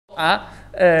a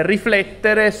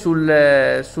riflettere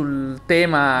sul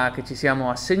tema che ci siamo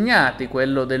assegnati,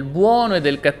 quello del buono e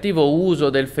del cattivo uso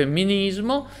del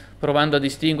femminismo, provando a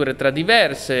distinguere tra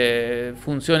diverse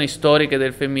funzioni storiche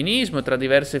del femminismo, tra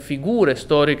diverse figure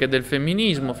storiche del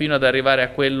femminismo, fino ad arrivare a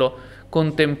quello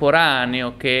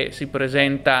contemporaneo che si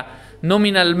presenta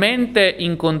nominalmente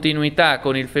in continuità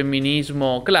con il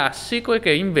femminismo classico e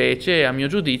che invece, a mio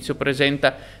giudizio,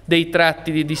 presenta dei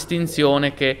tratti di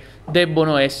distinzione che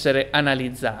debbono essere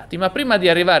analizzati. Ma prima di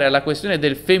arrivare alla questione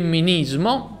del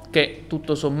femminismo, che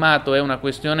tutto sommato è una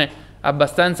questione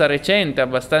abbastanza recente,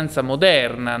 abbastanza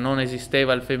moderna, non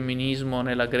esisteva il femminismo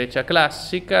nella Grecia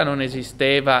classica, non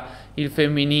esisteva il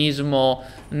femminismo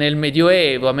nel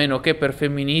Medioevo, a meno che per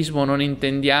femminismo non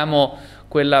intendiamo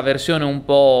quella versione un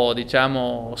po',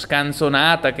 diciamo,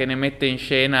 scanzonata che ne mette in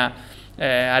scena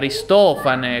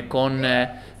Aristofane con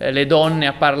le donne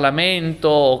a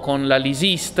Parlamento, con la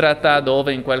Lisistrata,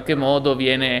 dove in qualche modo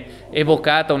viene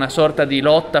evocata una sorta di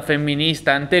lotta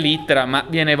femminista ante littera, ma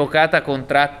viene evocata con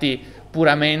tratti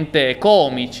puramente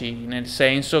comici, nel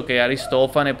senso che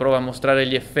Aristofane prova a mostrare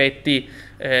gli effetti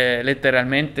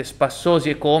letteralmente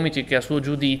spassosi e comici che a suo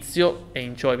giudizio, e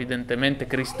in ciò evidentemente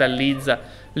cristallizza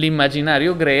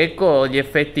l'immaginario greco, gli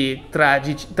effetti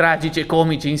tragici e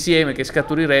comici insieme che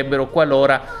scaturirebbero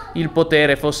qualora il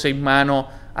potere fosse in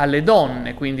mano alle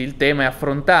donne. Quindi il tema è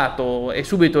affrontato e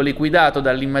subito liquidato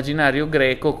dall'immaginario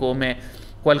greco come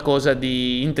qualcosa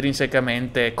di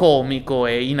intrinsecamente comico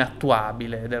e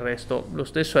inattuabile. Del resto lo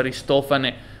stesso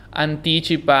Aristofane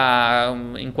anticipa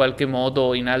in qualche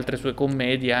modo in altre sue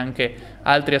commedie anche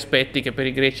altri aspetti che per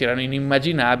i greci erano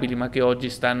inimmaginabili ma che oggi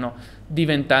stanno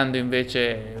diventando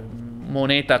invece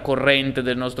moneta corrente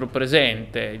del nostro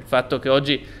presente. Il fatto che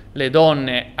oggi le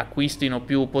donne acquistino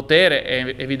più potere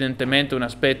è evidentemente un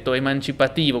aspetto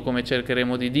emancipativo, come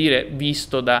cercheremo di dire,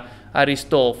 visto da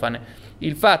Aristofane.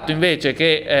 Il fatto invece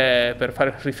che, per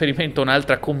fare riferimento a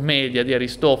un'altra commedia di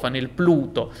Aristofane, il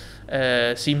Pluto,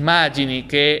 si immagini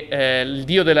che il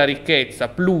dio della ricchezza,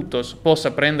 Plutos,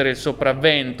 possa prendere il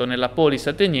sopravvento nella polis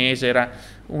ateniese, era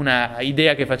una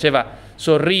idea che faceva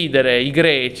sorridere i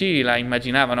greci, la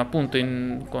immaginavano appunto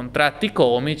con tratti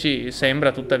comici.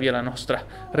 Sembra tuttavia la nostra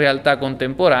realtà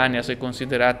contemporanea, se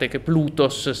considerate che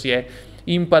Plutos si è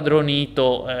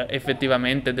impadronito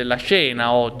effettivamente della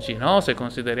scena oggi, no? Se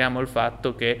consideriamo il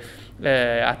fatto che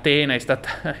Atena è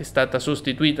stata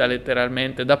sostituita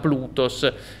letteralmente da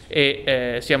Plutos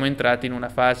e siamo entrati in una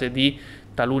fase di,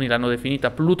 taluni l'hanno definita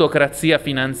plutocrazia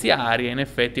finanziaria, in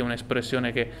effetti è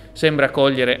un'espressione che sembra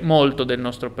cogliere molto del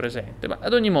nostro presente. Ma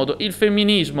ad ogni modo il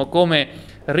femminismo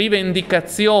come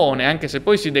rivendicazione, anche se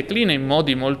poi si declina in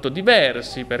modi molto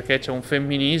diversi, perché c'è un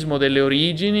femminismo delle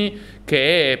origini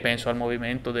che, penso al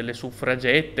movimento delle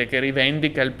suffragette, che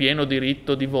rivendica il pieno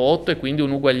diritto di voto e quindi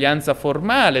un'uguaglianza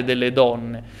formale delle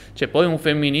donne. C'è poi un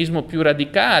femminismo più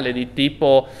radicale di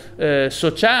tipo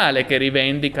sociale che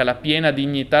rivendica la piena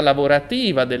dignità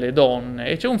lavorativa delle donne,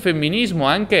 e c'è un femminismo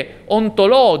anche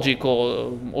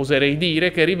ontologico, oserei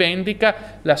dire, che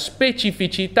rivendica la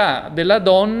specificità della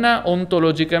donna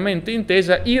ontologicamente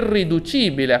intesa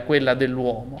irriducibile a quella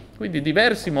dell'uomo. Quindi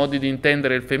diversi modi di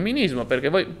intendere il femminismo, perché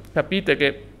voi capite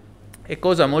che è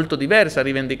cosa molto diversa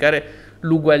rivendicare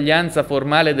l'uguaglianza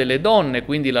formale delle donne,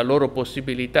 quindi la loro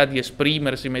possibilità di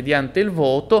esprimersi mediante il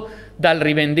voto, dal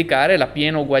rivendicare la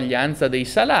piena uguaglianza dei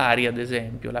salari, ad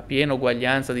esempio, la piena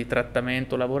uguaglianza di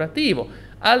trattamento lavorativo.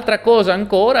 Altra cosa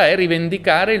ancora è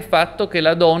rivendicare il fatto che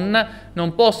la donna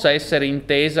non possa essere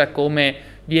intesa come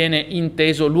viene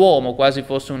inteso l'uomo, quasi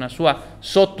fosse una sua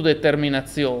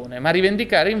sottodeterminazione, ma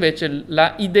rivendicare invece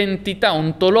la identità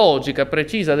ontologica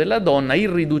precisa della donna,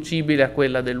 irriducibile a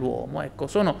quella dell'uomo. Ecco,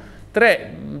 sono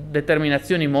tre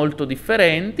determinazioni molto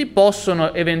differenti,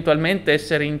 possono eventualmente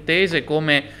essere intese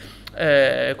come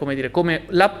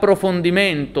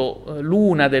l'approfondimento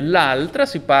l'una dell'altra.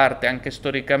 Si parte anche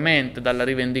storicamente dalla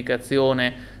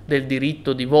rivendicazione del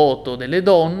diritto di voto delle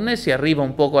donne, si arriva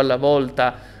un poco alla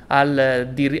volta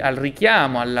al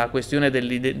richiamo alla questione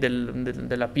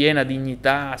della piena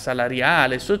dignità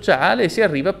salariale e sociale, e si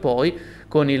arriva poi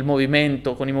con i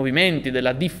movimenti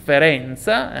della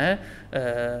differenza,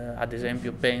 ad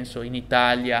esempio penso in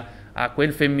Italia a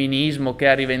quel femminismo che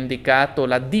ha rivendicato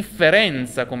la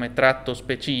differenza come tratto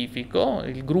specifico,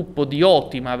 il gruppo di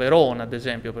Otima a Verona, ad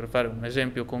esempio, per fare un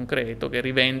esempio concreto, che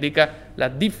rivendica la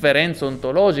differenza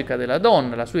ontologica della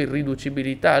donna, la sua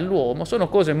irriducibilità all'uomo. Sono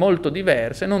cose molto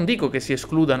diverse, non dico che si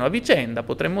escludano a vicenda,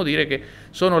 potremmo dire che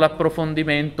sono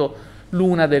l'approfondimento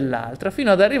l'una dell'altra,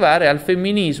 fino ad arrivare al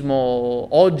femminismo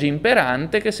oggi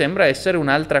imperante, che sembra essere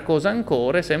un'altra cosa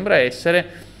ancora, sembra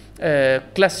essere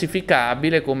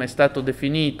classificabile, come è stato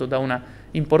definito da una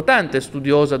importante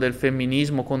studiosa del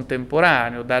femminismo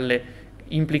contemporaneo, dalle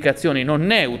implicazioni non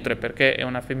neutre, perché è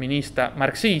una femminista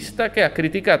marxista, che ha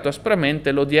criticato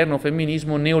aspramente l'odierno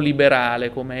femminismo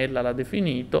neoliberale, come ella l'ha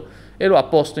definito, e lo ha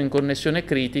posto in connessione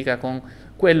critica con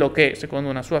quello che, secondo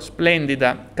una sua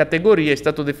splendida categoria, è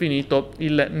stato definito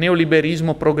il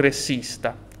neoliberismo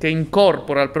progressista, che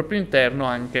incorpora al proprio interno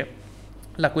anche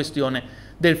la questione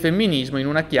del femminismo in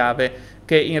una chiave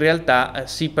che in realtà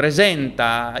si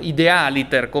presenta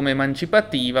idealiter come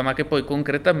emancipativa, ma che poi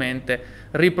concretamente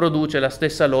riproduce la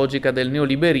stessa logica del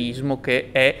neoliberismo, che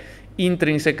è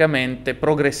intrinsecamente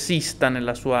progressista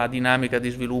nella sua dinamica di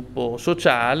sviluppo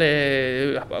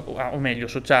sociale, o meglio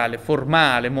sociale,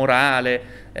 formale, morale,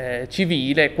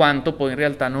 civile, quanto poi in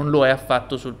realtà non lo è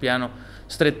affatto sul piano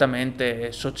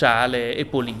strettamente sociale e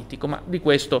politico, ma di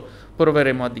questo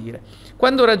proveremo a dire.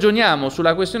 Quando ragioniamo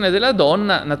sulla questione della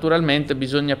donna, naturalmente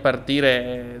bisogna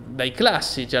partire dai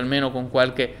classici, almeno con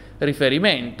qualche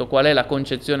riferimento. Qual è la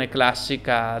concezione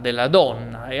classica della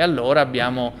donna? E allora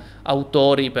abbiamo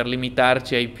autori, per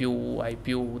limitarci ai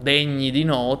più degni di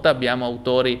nota, abbiamo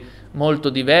autori molto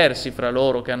diversi fra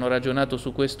loro che hanno ragionato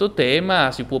su questo tema.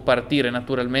 Si può partire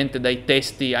naturalmente dai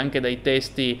testi, anche dai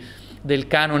testi del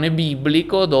canone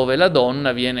biblico, dove la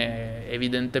donna viene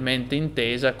evidentemente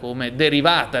intesa come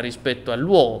derivata rispetto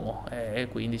all'uomo,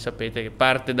 quindi sapete che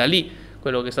parte da lì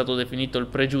quello che è stato definito il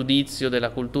pregiudizio della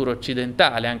cultura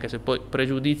occidentale, anche se poi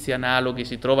pregiudizi analoghi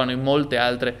si trovano in molte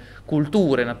altre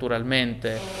culture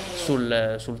naturalmente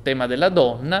sul tema della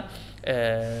donna,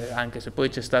 anche se poi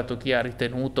c'è stato chi ha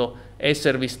ritenuto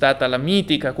esservi stata la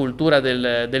mitica cultura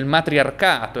del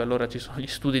matriarcato, e allora ci sono gli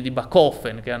studi di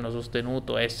Bachofen che hanno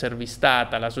sostenuto esservi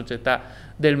stata la società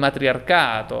del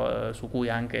matriarcato, su cui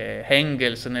anche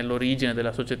Engels nell'origine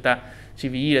della società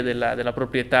civile, della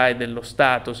proprietà e dello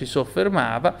Stato si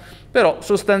soffermava. Però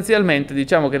sostanzialmente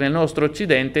diciamo che nel nostro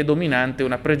Occidente è dominante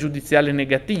una pregiudiziale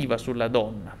negativa sulla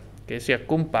donna, che si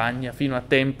accompagna fino a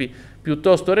tempi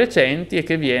piuttosto recenti e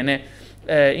che viene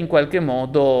in qualche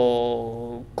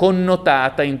modo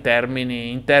connotata in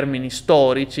termini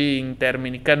storici, in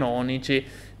termini canonici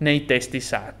nei testi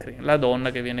sacri. La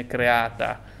donna che viene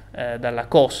creata dalla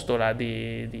costola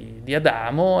di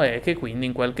Adamo e che quindi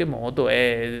in qualche modo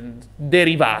è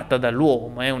derivata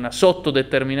dall'uomo, è una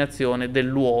sottodeterminazione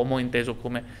dell'uomo inteso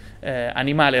come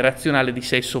animale razionale di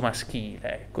sesso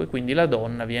maschile, ecco, e quindi la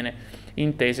donna viene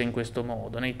intesa in questo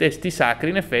modo. Nei testi sacri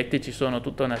in effetti ci sono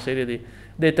tutta una serie di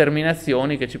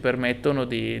determinazioni che ci permettono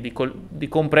di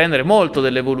comprendere molto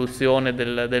dell'evoluzione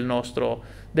del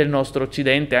nostro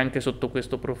Occidente anche sotto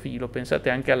questo profilo.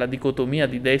 Pensate anche alla dicotomia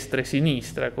di destra e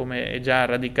sinistra, come è già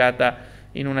radicata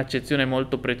in un'accezione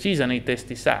molto precisa nei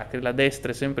testi sacri. La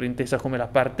destra è sempre intesa come la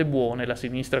parte buona e la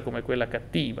sinistra come quella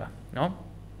cattiva, no?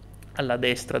 Alla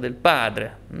destra del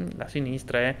padre, la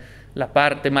sinistra è la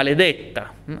parte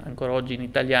maledetta. Ancora oggi in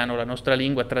italiano la nostra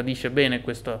lingua tradisce bene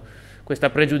questa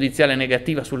pregiudiziale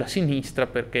negativa sulla sinistra,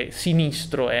 perché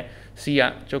sinistro è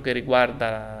sia ciò che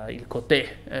riguarda il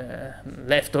côté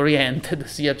left oriented,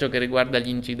 sia ciò che riguarda gli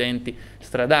incidenti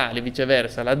stradali.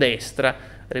 Viceversa, la destra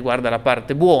riguarda la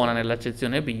parte buona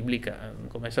nell'accezione biblica.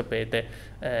 Come sapete,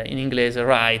 in inglese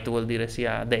right vuol dire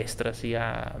sia destra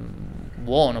sia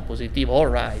buono, positivo,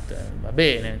 all right, va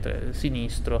bene, mentre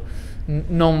sinistro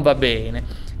non va bene.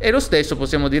 E lo stesso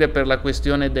possiamo dire per la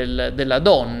questione della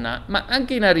donna, ma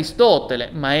anche in Aristotele,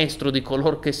 maestro di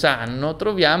color che sanno,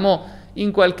 troviamo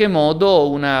in qualche modo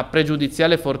una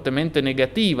pregiudiziale fortemente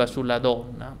negativa sulla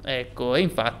donna. Ecco, e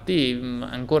infatti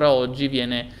ancora oggi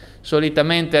viene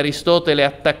solitamente Aristotele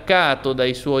attaccato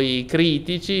dai suoi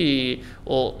critici,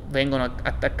 o vengono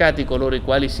attaccati coloro i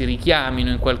quali si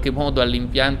richiamino in qualche modo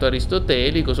all'impianto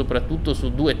aristotelico, soprattutto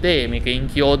su due temi che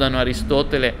inchiodano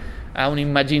Aristotele a un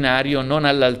immaginario non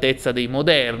all'altezza dei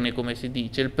moderni, come si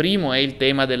dice. Il primo è il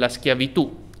tema della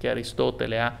schiavitù, che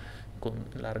Aristotele ha con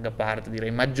larga parte, direi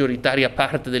maggioritaria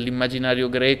parte dell'immaginario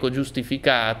greco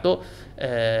giustificato,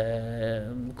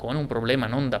 con un problema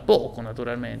non da poco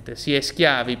naturalmente. Si è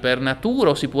schiavi per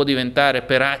natura o si può diventare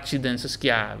per accidens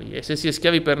schiavi? E se si è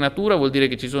schiavi per natura vuol dire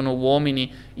che ci sono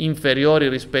uomini inferiori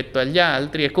rispetto agli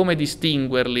altri, e come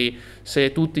distinguerli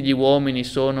se tutti gli uomini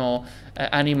sono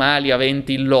animali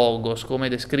aventi il logos? Come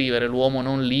descrivere l'uomo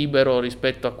non libero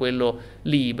rispetto a quello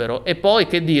libero? E poi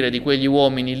che dire di quegli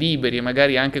uomini liberi e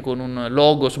magari anche con un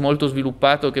logos molto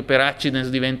sviluppato che per accidens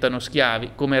diventano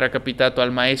schiavi, come era capitato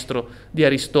al maestro di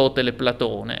Aristotele,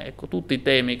 Platone? Ecco, tutti i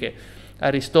temi che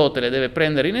Aristotele deve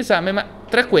prendere in esame, ma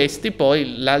tra questi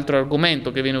poi l'altro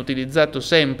argomento che viene utilizzato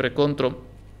sempre contro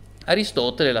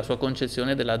Aristotele è la sua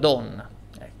concezione della donna.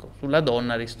 Ecco, sulla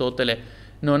donna Aristotele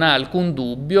non ha alcun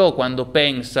dubbio quando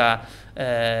pensa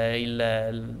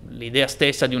l'idea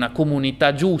stessa di una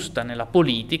comunità giusta nella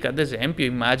politica, ad esempio,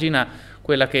 immagina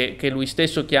quella che lui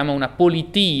stesso chiama una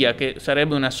politia, che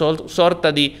sarebbe una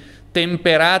sorta di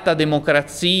temperata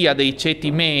democrazia dei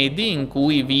ceti medi, in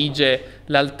cui vige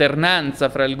l'alternanza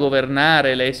fra il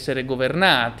governare e l'essere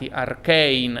governati,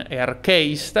 archein e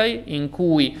archeistai, in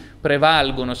cui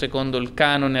prevalgono, secondo il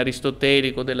canone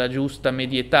aristotelico della giusta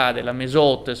medietà, della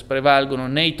mesotes, prevalgono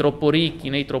né i troppo ricchi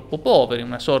né i troppo poveri,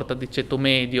 una sorta di ceto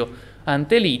medio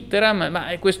ante litteram, ma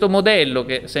è questo modello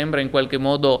che sembra in qualche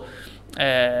modo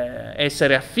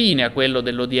essere affine a quello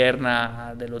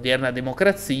dell'odierna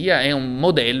democrazia. È un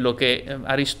modello che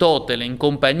Aristotele, in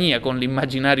compagnia con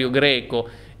l'immaginario greco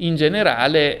in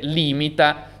generale,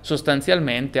 limita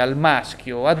sostanzialmente al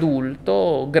maschio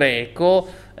adulto greco,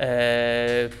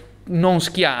 non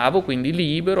schiavo, quindi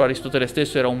libero. Aristotele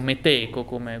stesso era un meteco,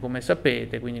 come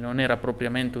sapete, quindi non era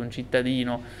propriamente un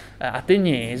cittadino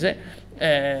ateniese.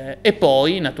 E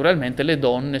poi naturalmente le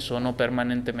donne sono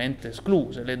permanentemente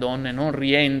escluse, le donne non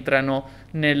rientrano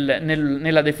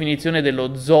nella definizione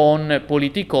dello zoon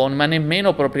politikon, ma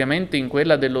nemmeno propriamente in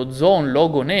quella dello zoon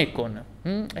logonekon.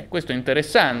 Questo è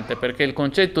interessante, perché il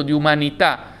concetto di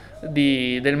umanità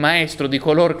del maestro di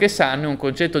coloro che sanno è un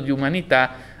concetto di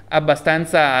umanità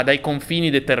abbastanza dai confini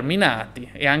determinati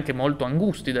e anche molto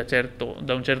angusti da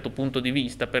un certo punto di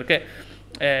vista, perché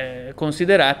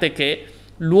considerate che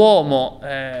l'uomo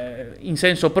in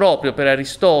senso proprio per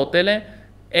Aristotele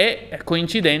è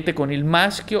coincidente con il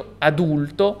maschio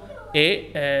adulto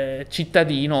e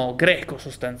cittadino greco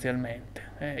sostanzialmente.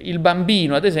 Il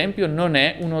bambino, ad esempio, non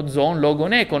è uno zoon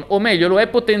logonekon, o meglio lo è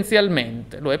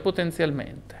potenzialmente.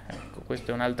 Ecco,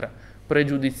 questa è un'altra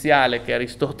pregiudiziale che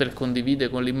Aristotele condivide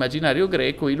con l'immaginario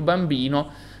greco. Il bambino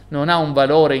non ha un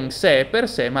valore in sé per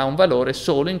sé, ma ha un valore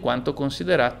solo in quanto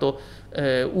considerato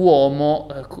uomo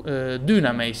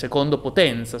dynamei, secondo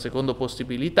potenza, secondo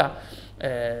possibilità.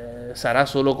 Sarà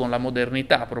solo con la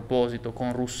modernità, a proposito,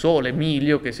 con Rousseau,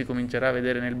 l'Emilio, che si comincerà a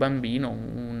vedere nel bambino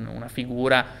una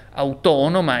figura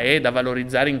autonoma e da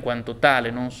valorizzare in quanto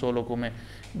tale, non solo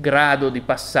come grado di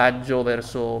passaggio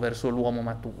verso l'uomo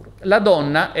maturo. La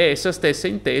donna è essa stessa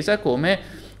intesa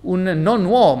come un non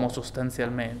uomo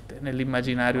sostanzialmente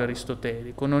nell'immaginario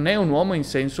aristotelico, non è un uomo in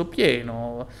senso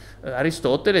pieno.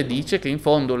 Aristotele dice che in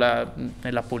fondo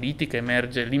nella politica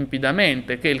emerge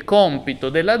limpidamente che il compito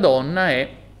della donna è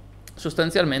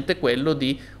sostanzialmente quello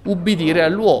di ubbidire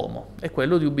all'uomo,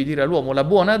 La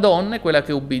buona donna è quella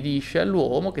che ubbidisce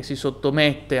all'uomo, che si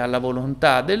sottomette alla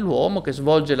volontà dell'uomo, che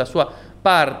svolge la sua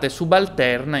parte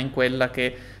subalterna in quella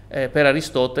che per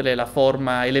Aristotele è la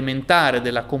forma elementare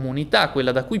della comunità,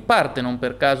 quella da cui parte non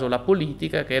per caso la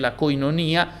politica, che è la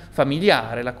koinonia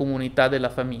familiare, la comunità della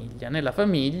famiglia. Nella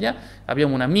famiglia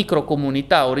abbiamo una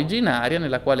microcomunità originaria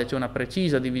nella quale c'è una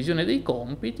precisa divisione dei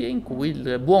compiti e in cui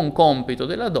il buon compito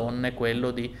della donna è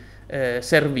quello di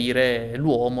servire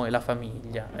l'uomo e la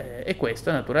famiglia, e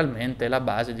questa naturalmente è la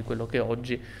base di quello che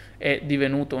oggi è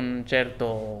divenuto un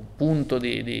certo punto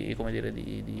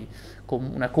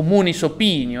una communis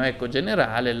opinio, ecco,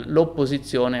 generale,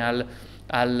 l'opposizione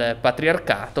al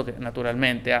patriarcato, che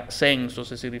naturalmente ha senso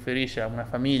se si riferisce a una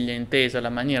famiglia intesa alla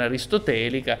maniera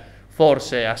aristotelica.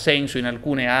 Forse ha senso in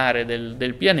alcune aree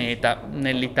del pianeta,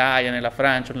 nell'Italia, nella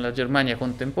Francia, nella Germania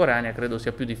contemporanea credo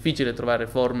sia più difficile trovare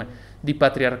forme di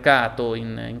patriarcato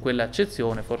in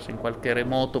quell'accezione, forse in qualche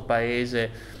remoto paese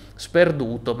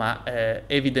sperduto, ma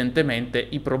evidentemente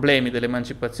i problemi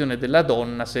dell'emancipazione della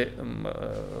donna, se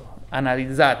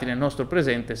analizzati nel nostro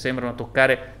presente, sembrano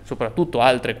toccare soprattutto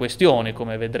altre questioni,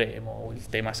 come vedremo, il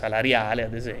tema salariale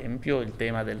ad esempio, il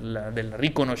tema del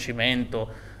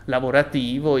riconoscimento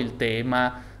lavorativo, il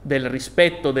tema del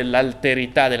rispetto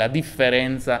dell'alterità, della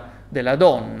differenza della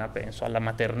donna, penso alla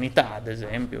maternità ad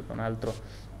esempio, che è un altro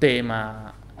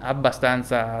tema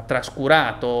abbastanza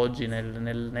trascurato oggi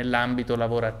nell'ambito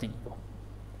lavorativo.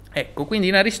 Ecco, quindi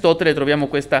in Aristotele troviamo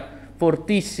questa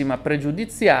fortissima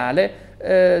pregiudiziale.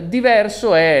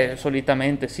 Diverso è,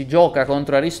 solitamente si gioca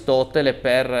contro Aristotele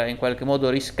per in qualche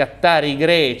modo riscattare i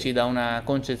greci da una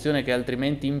concezione che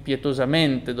altrimenti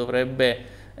impietosamente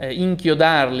dovrebbe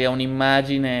inchiodarli a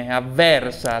un'immagine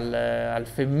avversa al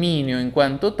femmineo in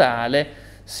quanto tale.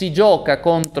 Si gioca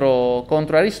contro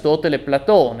Aristotele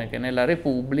Platone, che nella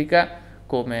Repubblica,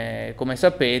 come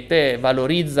sapete,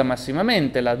 valorizza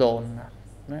massimamente la donna,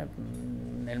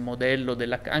 nel modello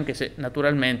anche se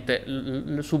naturalmente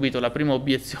subito la prima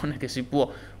obiezione che si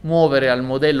può muovere al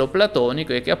modello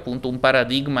platonico è che appunto un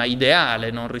paradigma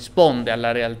ideale non risponde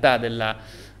alla realtà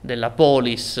della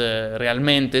polis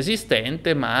realmente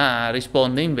esistente, ma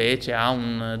risponde invece a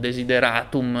un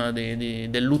desideratum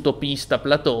dell'utopista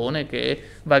Platone, che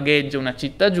vagheggia una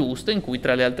città giusta in cui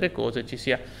tra le altre cose ci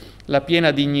sia la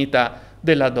piena dignità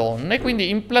della donna. E quindi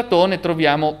in Platone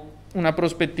troviamo una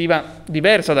prospettiva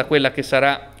diversa da quella che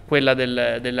sarà quella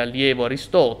dell'allievo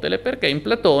Aristotele, perché in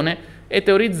Platone è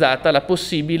teorizzata la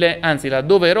possibile, anzi la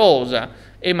doverosa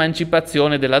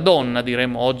emancipazione della donna,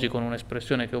 diremmo oggi con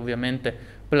un'espressione che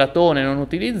ovviamente Platone non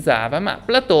utilizzava, ma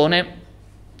Platone,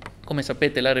 come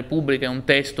sapete, la Repubblica è un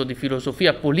testo di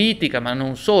filosofia politica, ma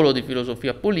non solo di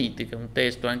filosofia politica, è un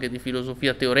testo anche di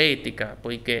filosofia teoretica,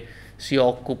 poiché si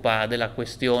occupa della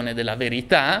questione della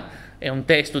verità, è un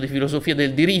testo di filosofia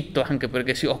del diritto, anche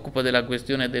perché si occupa della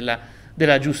questione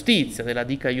della giustizia, della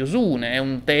dica iusune, è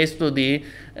un testo di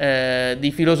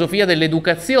filosofia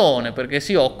dell'educazione, perché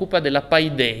si occupa della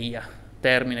paideia,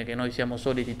 termine che noi siamo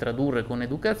soliti tradurre con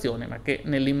educazione, ma che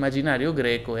nell'immaginario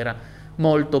greco era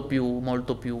molto più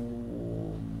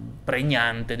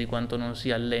pregnante di quanto non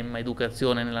sia il lemma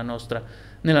educazione nella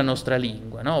nostra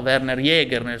lingua, no? Werner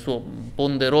Jäger nel suo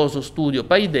ponderoso studio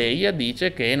Paideia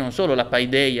dice che non solo la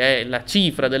paideia è la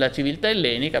cifra della civiltà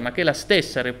ellenica, ma che la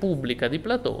stessa Repubblica di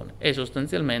Platone è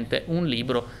sostanzialmente un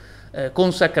libro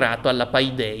consacrato alla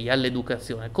paideia,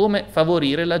 all'educazione, come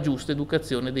favorire la giusta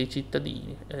educazione dei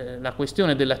cittadini. La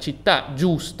questione della città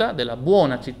giusta, della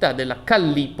buona città, della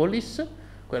Callipolis,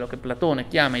 quello che Platone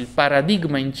chiama il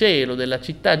paradigma in cielo della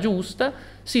città giusta,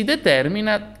 si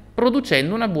determina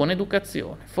producendo una buona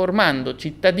educazione, formando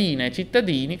cittadine e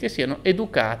cittadini che siano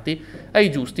educati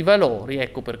ai giusti valori.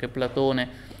 Ecco perché Platone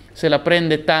se la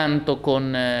prende tanto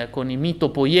con i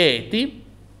mitopoieti,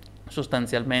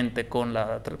 sostanzialmente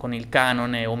con il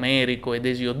canone omerico ed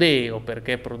esiodeo,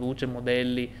 perché produce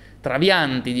modelli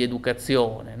travianti di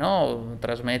educazione, no?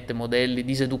 Trasmette modelli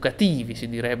diseducativi, si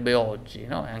direbbe oggi,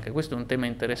 no? E anche questo è un tema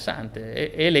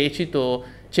interessante. È lecito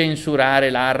censurare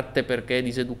l'arte perché è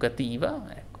diseducativa?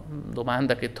 Ecco,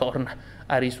 domanda che torna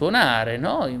a risuonare,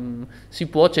 no? Si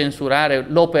può censurare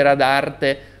l'opera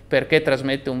d'arte perché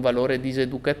trasmette un valore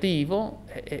diseducativo,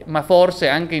 ma forse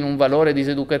anche in un valore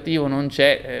diseducativo non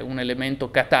c'è un elemento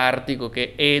catartico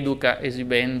che educa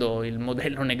esibendo il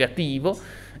modello negativo.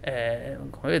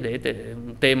 Come vedete è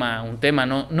un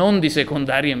tema non di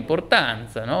secondaria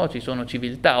importanza, no? Ci sono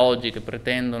civiltà oggi che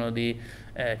pretendono di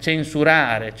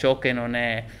censurare ciò che non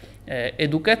è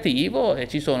educativo, e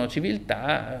ci sono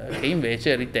civiltà che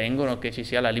invece ritengono che ci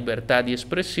sia la libertà di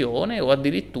espressione, o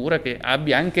addirittura che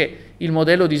abbia anche il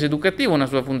modello diseducativo una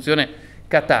sua funzione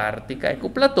catartica. Ecco,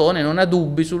 Platone non ha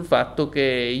dubbi sul fatto che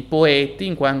i poeti,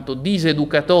 in quanto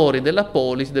diseducatori della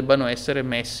polis, debbano essere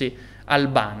messi al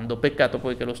bando. Peccato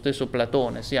poi che lo stesso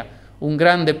Platone sia un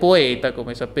grande poeta,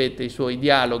 come sapete i suoi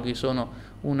dialoghi sono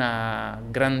una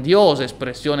grandiosa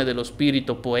espressione dello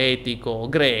spirito poetico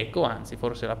greco, anzi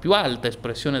forse la più alta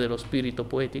espressione dello spirito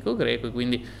poetico greco, e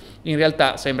quindi in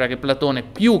realtà sembra che Platone,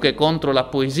 più che contro la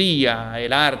poesia e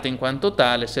l'arte in quanto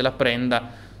tale, se la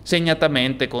prenda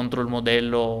segnatamente contro il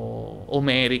modello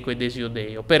omerico ed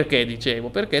esiodeo. Perché, dicevo?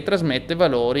 Perché trasmette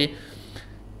valori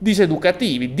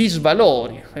diseducativi,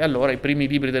 disvalori, e allora i primi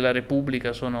libri della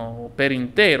Repubblica sono per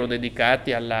intero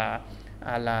dedicati alla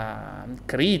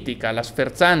critica, alla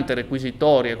sferzante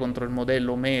requisitoria contro il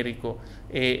modello omerico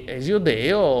e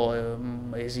esiodeo.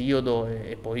 Esiodo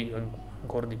e poi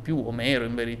ancora di più Omero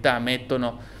in verità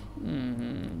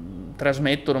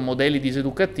trasmettono modelli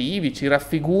diseducativi, ci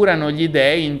raffigurano gli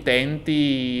dei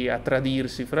intenti a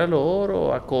tradirsi fra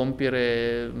loro, a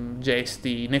compiere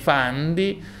gesti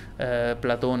nefandi.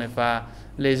 Platone fa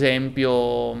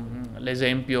l'esempio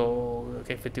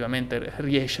che effettivamente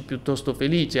riesce piuttosto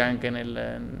felice anche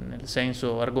nel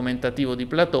senso argomentativo di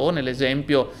Platone,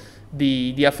 l'esempio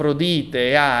di Afrodite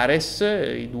e Ares,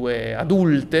 i due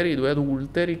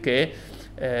adulteri che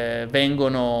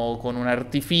vengono con un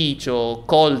artificio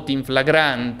colti in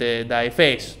flagrante da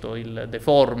Efesto, il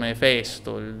deforme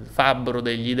Efesto, il fabbro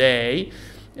degli dei,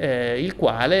 il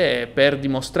quale, per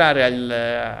dimostrare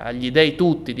agli dei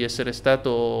tutti di essere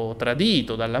stato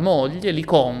tradito dalla moglie, li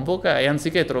convoca e,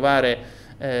 anziché trovare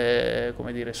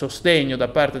sostegno da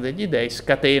parte degli dei,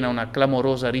 scatena una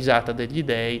clamorosa risata degli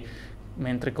dei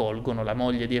mentre colgono la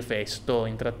moglie di Efesto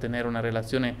intrattenere una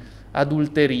relazione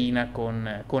adulterina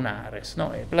con Ares,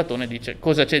 no? E Platone dice: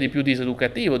 cosa c'è di più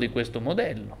diseducativo di questo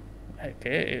modello?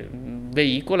 Che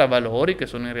veicola valori che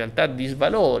sono in realtà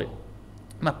disvalori.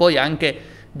 Ma poi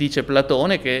anche dice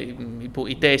Platone che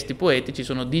i testi poetici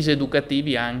sono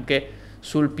diseducativi anche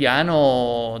sul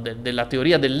piano della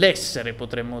teoria dell'essere,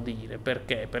 potremmo dire.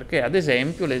 Perché? Perché ad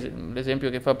esempio, l'esempio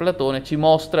che fa Platone, ci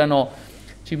mostrano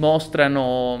ci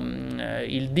mostrano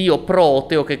il Dio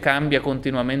proteo che cambia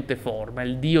continuamente forma,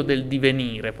 il Dio del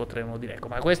divenire, potremmo dire. Ecco,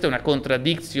 ma questa è una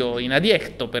contraddictio in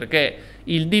adiecto, perché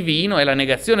il divino è la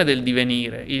negazione del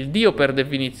divenire. Il Dio, per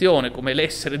definizione, come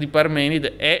l'essere di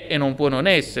Parmenide, è e non può non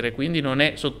essere, quindi non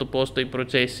è sottoposto ai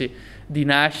processi di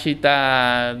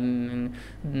nascita,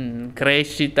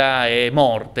 crescita e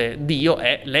morte. Dio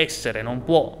è l'essere, non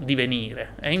può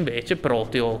divenire, e invece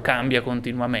Proteo cambia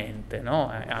continuamente, no?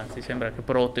 Anzi, sembra che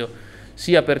Proteo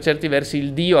sia per certi versi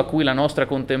il Dio a cui la nostra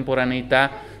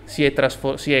contemporaneità si è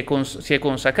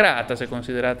consacrata, se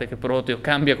considerate che Proteo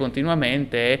cambia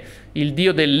continuamente, è il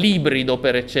Dio dell'ibrido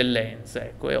per eccellenza.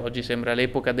 Ecco, e oggi sembra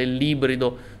l'epoca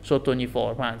dell'ibrido sotto ogni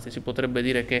forma, anzi si potrebbe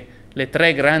dire che le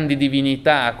tre grandi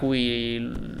divinità a cui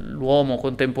l'uomo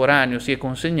contemporaneo si è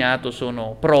consegnato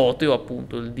sono Proteo,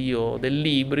 appunto il Dio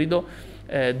dell'ibrido,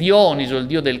 Dioniso, il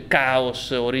dio del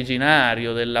caos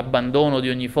originario, dell'abbandono di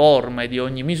ogni forma e di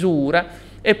ogni misura,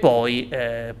 e poi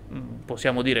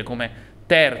possiamo dire come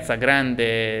terza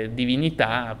grande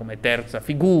divinità, come terza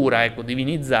figura, ecco,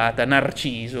 divinizzata,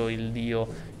 Narciso, il dio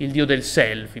del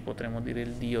selfie, potremmo dire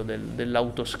il dio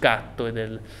dell'autoscatto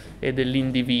e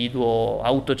dell'individuo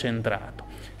autocentrato.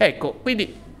 Ecco,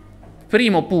 quindi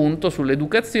primo punto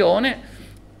sull'educazione.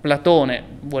 Platone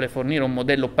vuole fornire un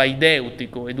modello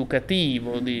paideutico,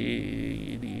 educativo,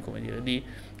 di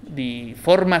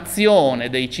formazione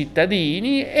dei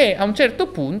cittadini, e a un certo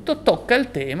punto tocca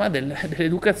il tema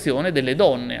dell'educazione delle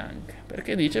donne anche,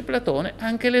 perché dice Platone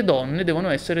anche le donne devono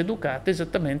essere educate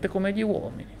esattamente come gli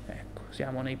uomini. Ecco,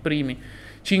 siamo nei primi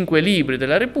 5 libri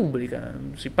della Repubblica,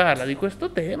 si parla di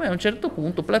questo tema, e a un certo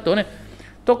punto Platone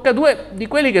tocca due di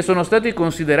quelli che sono stati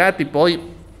considerati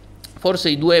poi forse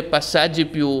i due passaggi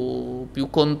più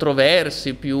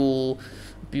controversi, più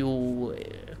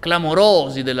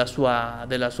clamorosi della sua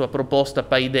proposta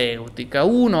paideutica.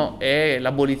 Uno è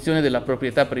l'abolizione della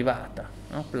proprietà privata,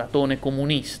 no? Platone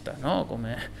comunista, no?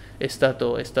 Come è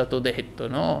stato detto,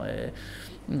 no?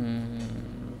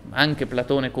 Anche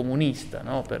Platone comunista,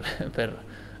 no? per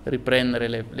riprendere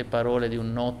le parole di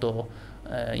un noto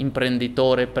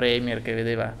imprenditore premier che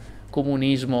vedeva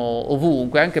comunismo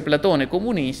ovunque. Anche Platone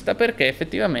comunista, perché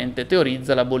effettivamente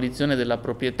teorizza l'abolizione della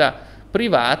proprietà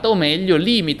privata, o meglio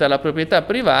limita la proprietà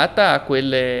privata a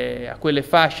quelle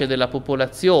fasce della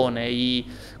popolazione,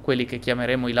 quelli che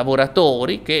chiameremo i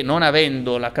lavoratori, che non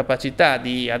avendo la capacità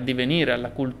di addivenire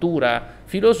alla cultura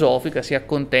filosofica si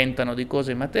accontentano di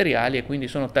cose materiali e quindi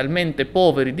sono talmente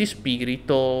poveri di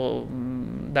spirito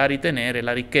da ritenere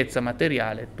la ricchezza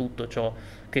materiale tutto ciò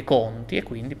che conti, e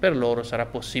quindi per loro sarà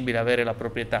possibile avere la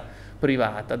proprietà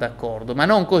privata, d'accordo, ma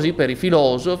non così per i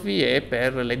filosofi e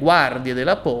per le guardie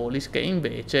della polis, che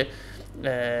invece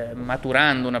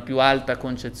maturando una più alta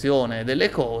concezione delle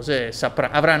cose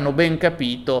avranno ben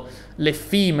capito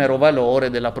l'effimero valore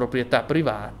della proprietà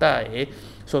privata, e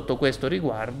sotto questo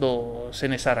riguardo se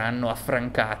ne saranno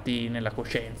affrancati nella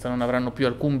coscienza, non avranno più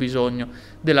alcun bisogno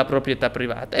della proprietà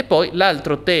privata. E poi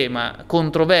l'altro tema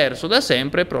controverso da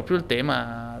sempre è proprio il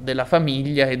tema della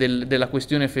famiglia e della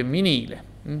questione femminile.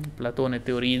 Platone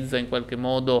teorizza in qualche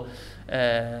modo,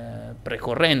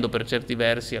 precorrendo per certi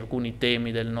versi alcuni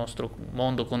temi del nostro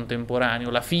mondo contemporaneo,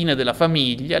 la fine della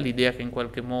famiglia, l'idea che in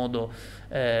qualche modo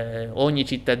ogni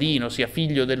cittadino sia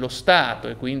figlio dello Stato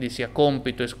e quindi sia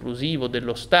compito esclusivo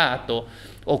dello Stato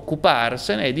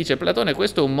occuparsene, e dice Platone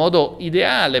questo è un modo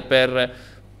ideale per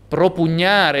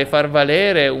propugnare e far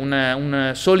valere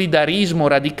un solidarismo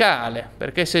radicale,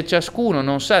 perché se ciascuno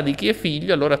non sa di chi è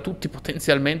figlio, allora tutti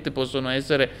potenzialmente possono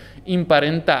essere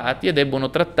imparentati e debbono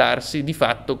trattarsi di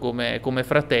fatto come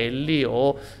fratelli,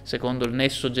 o secondo il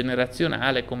nesso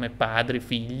generazionale come padri,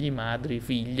 figli, madri,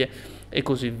 figlie e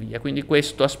così via. Quindi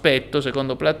questo aspetto,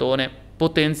 secondo Platone,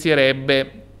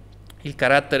 potenzierebbe il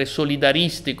carattere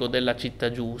solidaristico della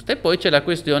città giusta. E poi c'è la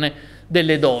questione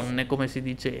delle donne, come si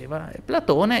diceva.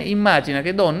 Platone immagina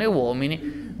che donne e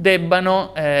uomini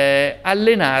debbano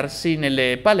allenarsi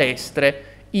nelle palestre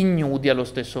ignudi allo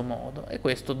stesso modo, e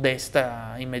questo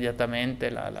desta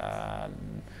immediatamente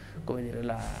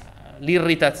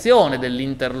l'irritazione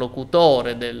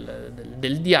dell'interlocutore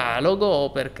del dialogo,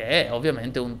 perché è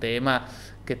ovviamente un tema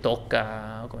che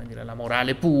tocca, la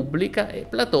morale pubblica, e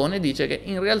Platone dice che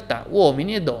in realtà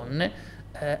uomini e donne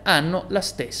hanno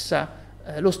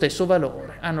lo stesso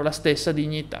valore, hanno la stessa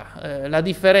dignità. La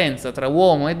differenza tra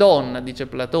uomo e donna, dice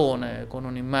Platone con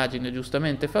un'immagine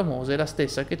giustamente famosa, è la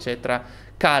stessa che c'è tra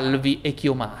calvi e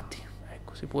chiomati.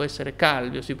 Ecco, si può essere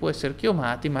calvi o si può essere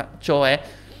chiomati, ma ciò è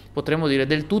potremmo dire,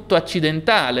 del tutto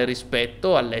accidentale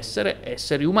rispetto all'essere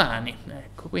esseri umani.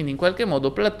 Ecco, quindi in qualche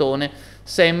modo Platone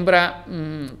sembra,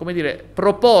 come dire,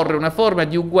 proporre una forma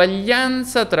di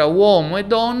uguaglianza tra uomo e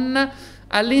donna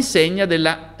all'insegna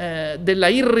della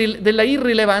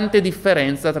irrilevante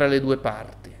differenza tra le due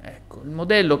parti. Ecco, il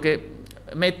modello che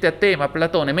mette a tema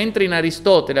Platone, mentre in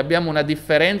Aristotele abbiamo una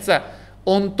differenza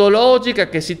ontologica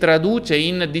che si traduce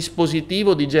in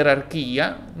dispositivo di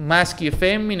gerarchia, maschi e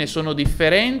femmine sono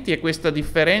differenti e questa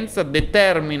differenza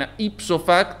determina ipso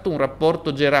facto un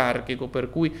rapporto gerarchico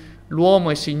per cui l'uomo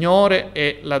è signore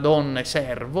e la donna è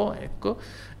servo, ecco.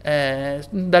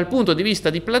 Dal punto di vista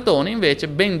di Platone invece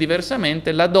ben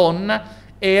diversamente la donna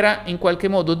era in qualche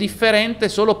modo differente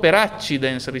solo per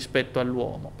accidens rispetto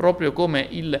all'uomo, proprio come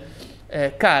il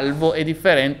calvo è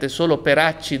differente solo per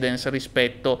accidens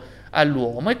rispetto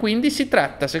all'uomo, e quindi si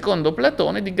tratta, secondo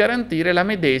Platone, di garantire la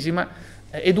medesima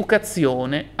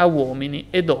educazione a uomini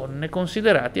e donne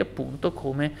considerati appunto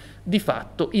come di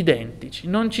fatto identici.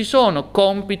 Non ci sono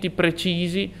compiti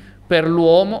precisi per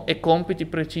l'uomo e compiti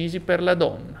precisi per la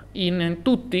donna. In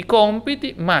tutti i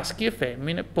compiti maschi e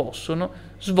femmine possono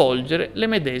svolgere le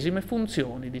medesime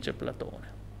funzioni, dice Platone.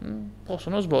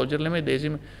 Possono svolgere le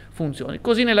medesime funzioni.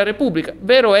 Così nella Repubblica.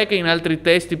 Vero è che in altri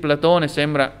testi Platone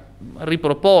sembra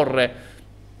riproporre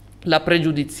la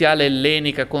pregiudiziale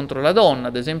ellenica contro la donna,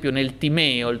 ad esempio nel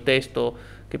Timeo, il testo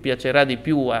che piacerà di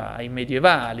più ai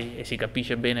medievali, e si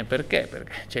capisce bene perché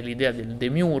c'è l'idea del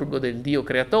demiurgo, del dio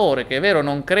creatore, che è vero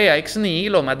non crea ex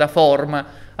nihilo, ma dà forma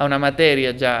a una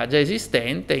materia già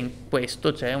esistente. In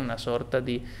questo c'è una sorta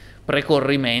di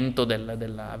precorrimento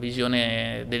della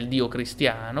visione del dio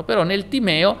cristiano. Però nel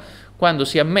Timeo, quando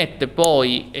si ammette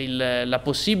poi la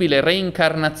possibile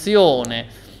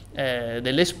reincarnazione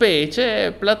delle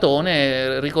specie,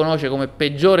 Platone riconosce come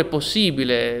peggiore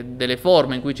possibile delle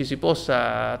forme in cui ci si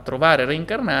possa trovare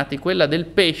reincarnati quella del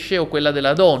pesce o quella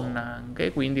della donna,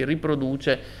 anche, quindi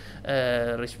riproduce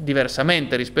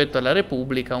diversamente rispetto alla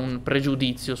Repubblica un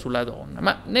pregiudizio sulla donna.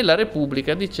 Ma nella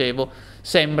Repubblica, dicevo,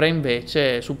 sembra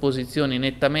invece su posizioni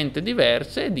nettamente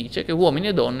diverse e dice che uomini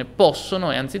e donne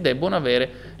possono e anzi debbono avere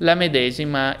la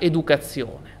medesima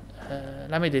educazione.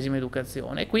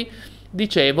 E qui,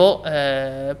 dicevo,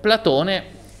 Platone,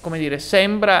 come dire,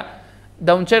 sembra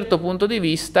da un certo punto di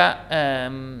vista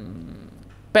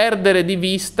perdere di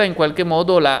vista in qualche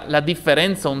modo la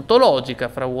differenza ontologica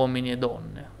fra uomini e donne.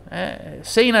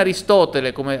 Se in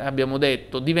Aristotele, come abbiamo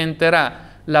detto,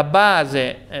 diventerà la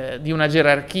base di una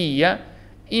gerarchia,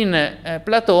 in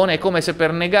Platone è come se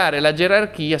per negare la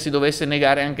gerarchia si dovesse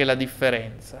negare anche la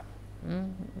differenza.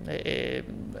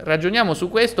 Ragioniamo su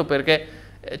questo perché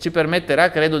ci permetterà,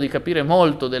 credo, di capire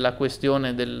molto della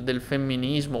questione del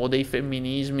femminismo o dei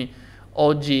femminismi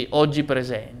oggi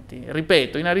presenti.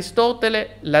 Ripeto, in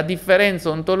Aristotele la differenza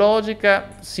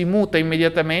ontologica si muta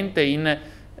immediatamente in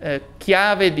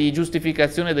chiave di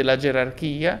giustificazione della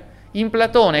gerarchia. In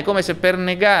Platone è come se per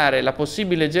negare la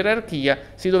possibile gerarchia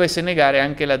si dovesse negare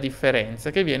anche la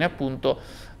differenza, che viene appunto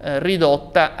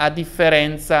ridotta a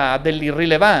differenza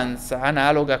dell'irrilevanza,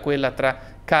 analoga a quella tra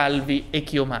calvi e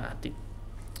chiomati.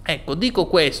 Ecco, dico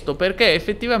questo perché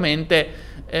effettivamente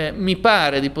mi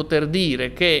pare di poter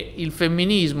dire che il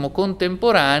femminismo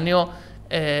contemporaneo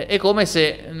è come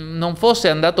se non fosse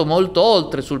andato molto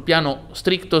oltre sul piano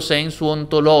stricto sensu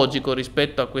ontologico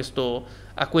rispetto a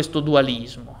questo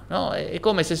dualismo, no? È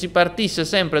come se si partisse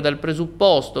sempre dal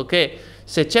presupposto che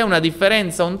se c'è una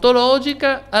differenza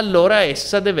ontologica, allora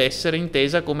essa deve essere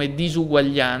intesa come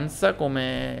disuguaglianza,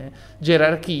 come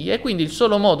gerarchia, e quindi il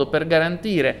solo modo per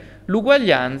garantire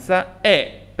l'uguaglianza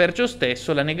è perciò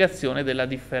stesso la negazione della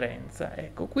differenza.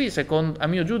 Ecco, qui a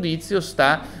mio giudizio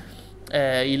sta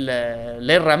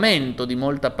l'erramento di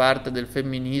molta parte del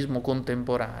femminismo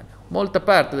contemporaneo. Molta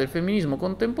parte del femminismo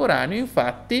contemporaneo,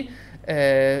 infatti,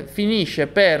 finisce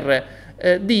per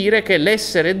dire che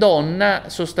l'essere donna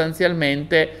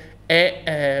sostanzialmente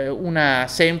è una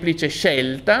semplice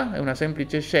scelta,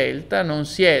 non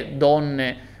si è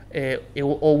donne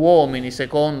o uomini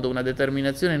secondo una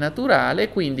determinazione naturale,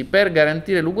 quindi per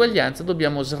garantire l'uguaglianza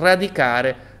dobbiamo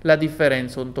sradicare la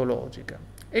differenza ontologica.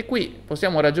 E qui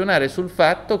possiamo ragionare sul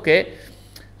fatto che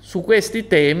su questi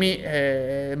temi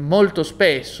molto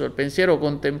spesso il pensiero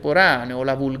contemporaneo o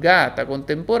la vulgata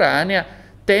contemporanea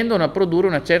tendono a produrre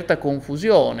una certa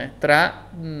confusione tra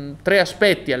tre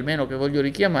aspetti almeno che voglio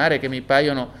richiamare, che mi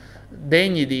paiono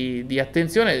degni di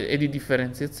attenzione e di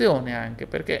differenziazione anche,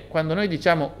 perché quando noi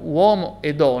diciamo uomo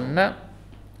e donna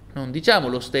non diciamo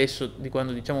lo stesso di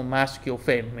quando diciamo maschio o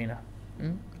femmina,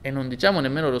 e non diciamo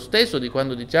nemmeno lo stesso di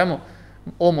quando diciamo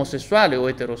omosessuale o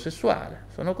eterosessuale.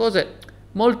 Sono cose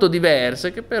molto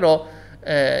diverse che però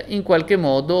in qualche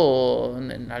modo,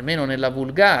 almeno nella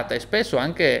vulgata e spesso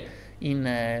anche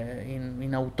in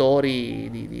autori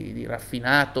di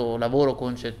raffinato lavoro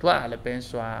concettuale,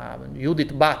 penso a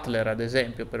Judith Butler ad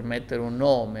esempio, per mettere un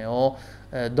nome, o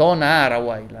Donna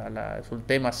Haraway sul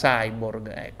tema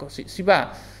cyborg. Ecco, si va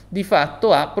di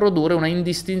fatto a produrre una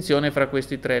indistinzione fra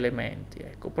questi tre elementi.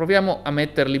 Ecco, proviamo a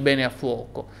metterli bene a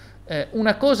fuoco.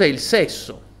 Una cosa è il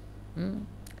sesso.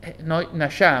 Noi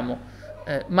nasciamo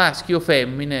maschi o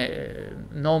femmine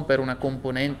non per una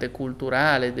componente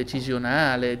culturale,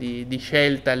 decisionale, di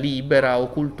scelta libera o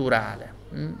culturale.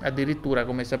 Addirittura,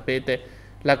 come sapete,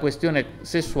 la questione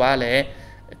sessuale è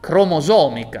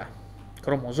cromosomica,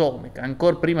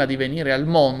 ancora prima di venire al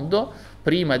mondo,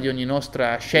 prima di ogni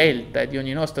nostra scelta e di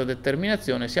ogni nostra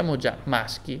determinazione, siamo già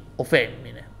maschi o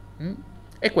femmine.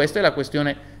 E questa è la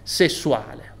questione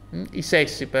sessuale. I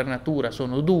sessi per natura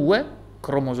sono due,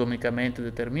 cromosomicamente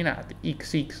determinati,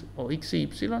 XX o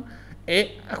XY,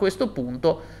 e a questo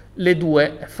punto le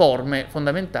due forme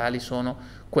fondamentali sono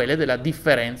quelle della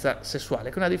differenza sessuale,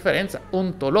 che è una differenza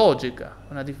ontologica,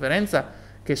 una differenza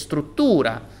che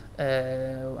struttura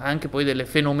anche poi delle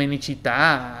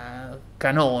fenomenicità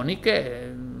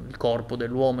canoniche. Il corpo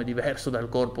dell'uomo è diverso dal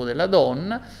corpo della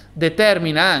donna,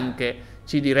 determina anche,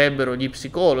 ci direbbero gli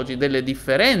psicologi, delle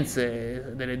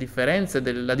differenze,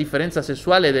 la differenza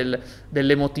sessuale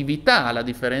dell'emotività, la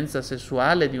differenza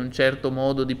sessuale di un certo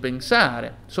modo di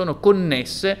pensare, sono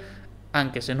connesse,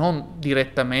 anche se non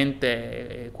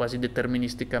direttamente, quasi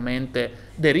deterministicamente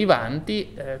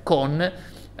derivanti, con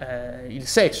il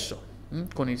sesso.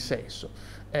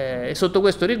 E sotto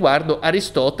questo riguardo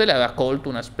Aristotele aveva colto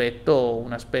un aspetto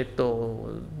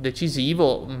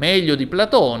decisivo, meglio di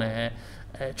Platone,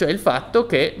 cioè il fatto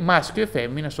che maschio e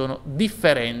femmina sono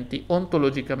differenti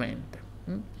ontologicamente.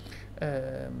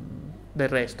 Del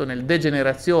resto, nel De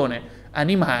Generazione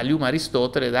Animalium,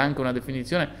 Aristotele dà anche una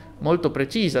definizione molto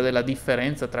precisa della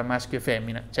differenza tra maschio e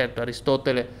femmina. Certo,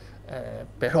 Aristotele,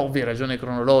 per ovvie ragioni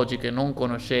cronologiche, non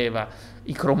conosceva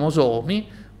i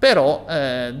cromosomi, però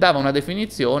dava una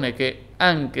definizione che,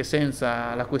 anche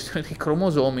senza la questione dei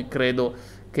cromosomi,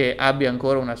 credo che abbia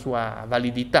ancora una sua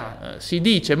validità. Si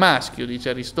dice maschio, dice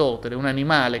Aristotele, un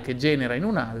animale che genera in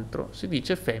un altro; si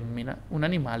dice femmina, un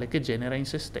animale che genera in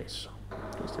se stesso.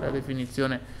 Questa è la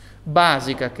definizione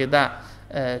basica che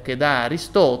dà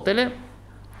Aristotele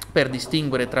per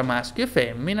distinguere tra maschio e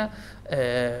femmina.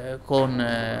 Con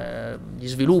gli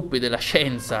sviluppi della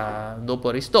scienza dopo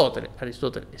Aristotele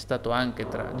è stato anche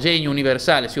tra genio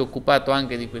universale, si è occupato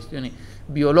anche di questioni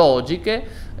biologiche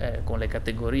con le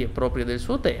categorie proprie del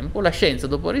suo tempo. La scienza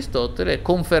dopo Aristotele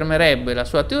confermerebbe la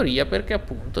sua teoria, perché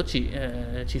appunto ci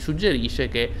suggerisce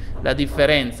che la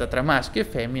differenza tra maschio e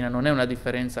femmina non è una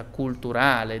differenza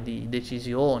culturale di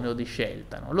decisione o di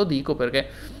scelta, no? Lo dico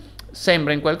perché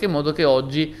sembra in qualche modo che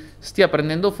oggi stia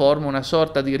prendendo forma una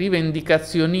sorta di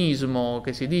rivendicazionismo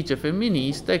che si dice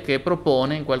femminista e che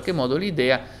propone in qualche modo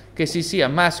l'idea che si sia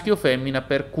maschio o femmina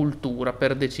per cultura,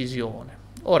 per decisione.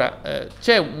 Ora,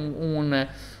 c'è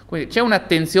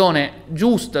un'attenzione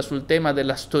giusta sul tema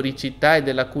della storicità e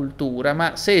della cultura,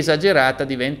 ma se esagerata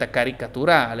diventa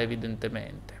caricaturale,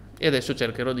 evidentemente. E adesso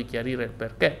cercherò di chiarire il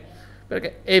perché.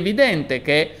 Perché è evidente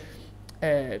che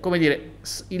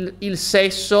il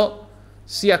sesso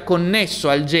sia connesso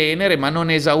al genere, ma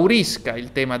non esaurisca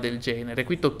il tema del genere.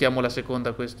 Qui tocchiamo la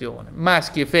seconda questione.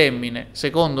 Maschi e femmine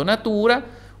secondo natura,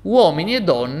 uomini e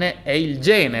donne è il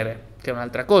genere, che è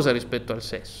un'altra cosa rispetto al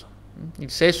sesso. Il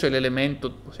sesso è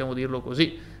l'elemento, possiamo dirlo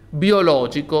così,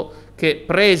 biologico che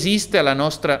preesiste alla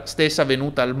nostra stessa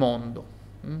venuta al mondo.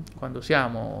 Quando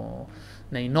siamo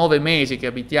nei 9 mesi che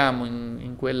abitiamo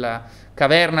in quella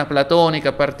caverna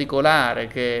platonica particolare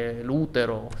che è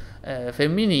l'utero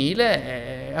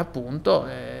femminile, appunto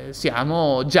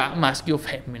siamo già maschi o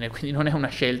femmine, quindi non è una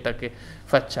scelta che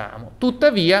facciamo.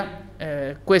 Tuttavia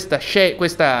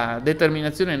questa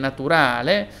determinazione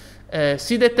naturale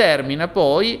si determina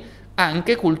poi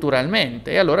anche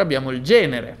culturalmente, e allora abbiamo il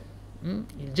genere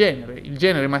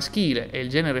maschile e il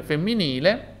genere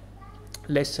femminile.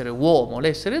 L'essere uomo,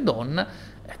 l'essere donna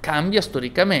cambia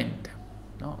storicamente,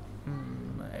 no?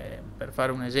 Per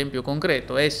fare un esempio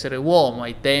concreto, essere uomo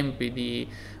ai tempi di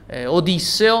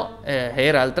Odisseo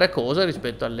era altra cosa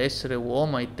rispetto all'essere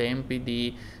uomo ai tempi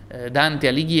di Dante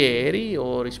Alighieri,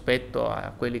 o rispetto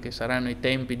a quelli che saranno i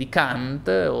tempi di Kant,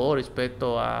 o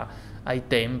rispetto ai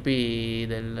tempi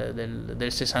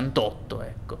del 68,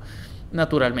 ecco.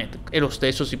 Naturalmente, e lo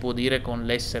stesso si può dire con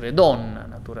l'essere donna,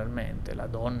 naturalmente. La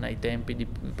donna ai tempi di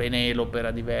Penelope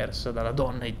era diversa dalla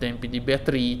donna ai tempi di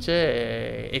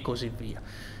Beatrice, e così via.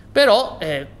 Però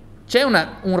c'è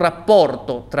un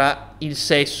rapporto tra il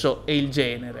sesso e il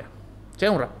genere, c'è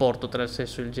un rapporto tra il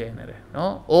sesso e il genere,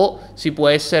 no? O si può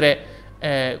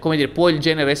essere, come dire, può il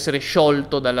genere essere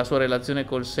sciolto dalla sua relazione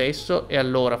col sesso, e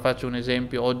allora, faccio un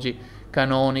esempio oggi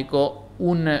canonico,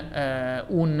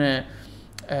 un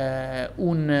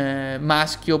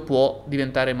maschio può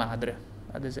diventare madre,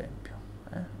 ad esempio,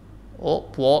 o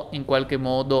può in qualche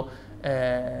modo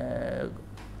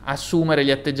assumere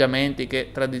gli atteggiamenti che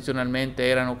tradizionalmente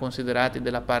erano considerati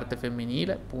della parte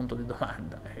femminile, punto di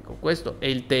domanda. Ecco, questo è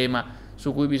il tema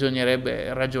su cui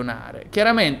bisognerebbe ragionare.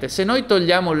 Chiaramente, se noi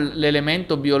togliamo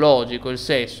l'elemento biologico, il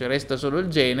sesso, e resta solo il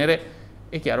genere,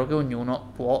 è chiaro che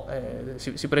ognuno può,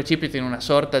 si precipita in una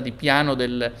sorta di piano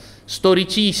del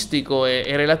storicistico e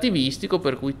relativistico,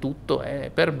 per cui tutto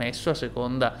è permesso a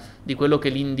seconda di quello che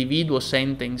l'individuo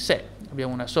sente in sé.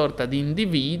 Abbiamo una sorta di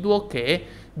individuo che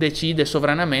decide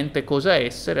sovranamente cosa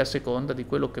essere a seconda di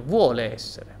quello che vuole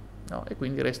essere, no? E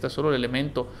quindi resta solo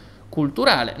l'elemento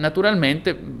culturale.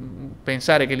 Naturalmente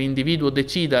pensare che l'individuo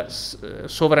decida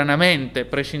sovranamente,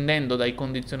 prescindendo dai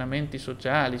condizionamenti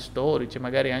sociali, storici,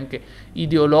 magari anche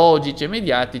ideologici e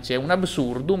mediatici, è un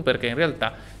absurdum, perché in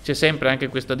realtà c'è sempre anche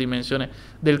questa dimensione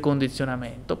del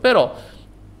condizionamento. Però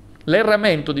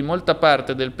l'erramento di molta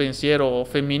parte del pensiero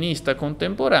femminista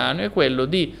contemporaneo è quello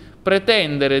di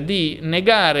pretendere di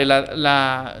negare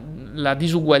la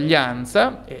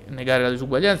disuguaglianza, e negare la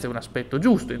disuguaglianza è un aspetto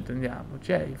giusto,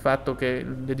 intendiamoci, il fatto che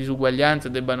le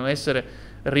disuguaglianze debbano essere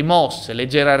rimosse, le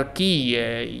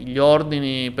gerarchie, gli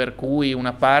ordini per cui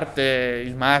una parte,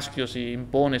 il maschio, si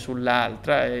impone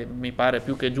sull'altra, e mi pare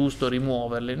più che giusto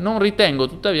rimuoverle. Non ritengo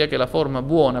tuttavia che la forma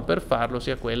buona per farlo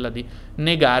sia quella di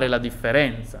negare la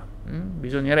differenza.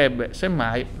 Bisognerebbe,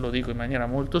 semmai, lo dico in maniera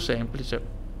molto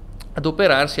semplice,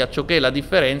 adoperarsi a ciò che la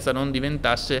differenza non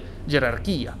diventasse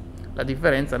gerarchia, la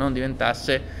differenza non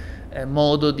diventasse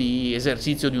modo di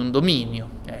esercizio di un dominio.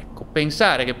 Ecco,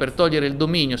 pensare che per togliere il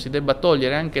dominio si debba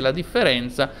togliere anche la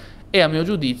differenza è, a mio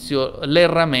giudizio,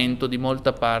 l'erramento di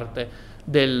molta parte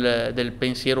del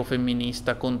pensiero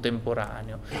femminista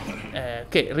contemporaneo,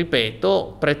 che,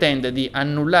 ripeto, pretende di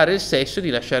annullare il sesso e di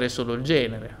lasciare solo il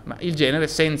genere, ma il genere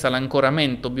senza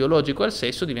l'ancoramento biologico al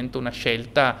sesso diventa una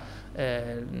scelta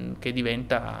che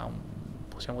diventa,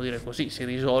 possiamo dire così, si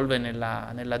risolve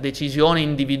nella decisione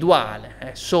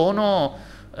individuale. Sono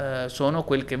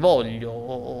quel che voglio,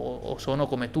 o sono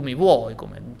come tu mi vuoi,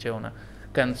 come diceva una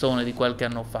canzone di qualche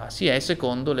anno fa. Si è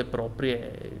secondo le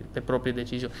proprie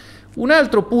decisioni. Un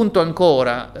altro punto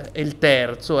ancora, e il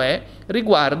terzo,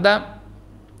 riguarda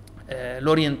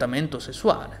l'orientamento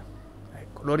sessuale.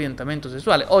 Ecco, l'orientamento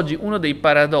sessuale. Oggi uno dei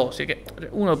paradossi che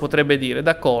uno potrebbe dire,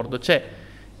 d'accordo,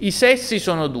 i sessi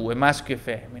sono due, maschio e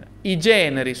femmina, i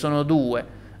generi sono due,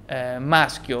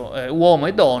 maschio, uomo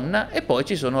e donna, e poi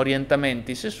ci sono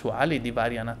orientamenti sessuali di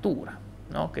varia natura,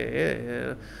 no?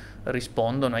 Che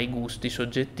rispondono ai gusti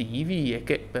soggettivi e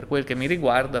che, per quel che mi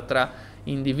riguarda, tra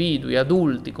individui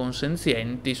adulti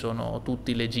consenzienti sono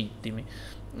tutti legittimi.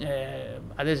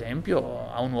 Ad esempio,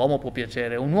 a un uomo può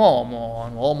piacere un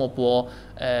uomo può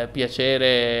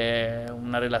piacere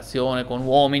una relazione con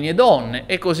uomini e donne,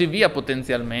 e così via,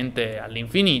 potenzialmente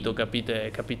all'infinito,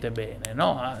 capite bene,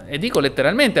 no? E dico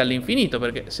letteralmente all'infinito,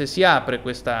 perché se si apre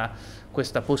questa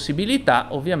possibilità,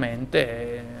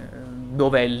 ovviamente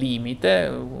dov'è il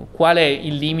limite? Qual è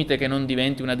il limite che non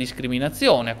diventi una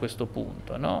discriminazione a questo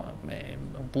punto, no? È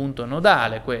un punto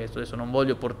nodale questo. Adesso non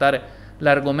voglio portare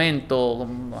l'argomento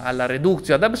alla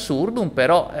reductio ad absurdum,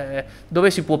 però dove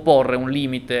si può porre un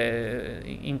limite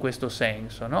in questo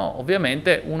senso, no?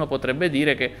 Ovviamente uno potrebbe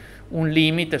dire che un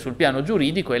limite sul piano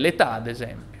giuridico è l'età, ad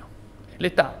esempio.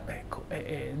 L'età, ecco,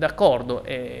 è d'accordo,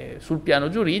 sul piano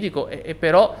giuridico,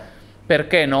 però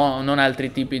perché no, non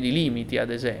altri tipi di limiti, ad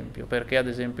esempio? Perché, ad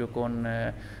esempio,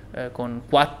 con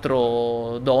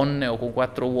 4 donne o con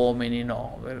 4 uomini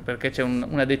no? Perché c'è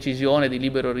una decisione di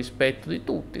libero rispetto di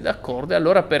tutti, d'accordo? E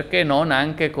allora perché non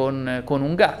anche con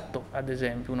un gatto, ad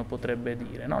esempio, uno potrebbe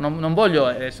dire, no? Non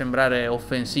voglio sembrare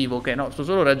offensivo, che no, sto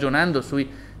solo ragionando sui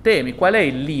temi. Qual è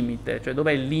il limite? Cioè,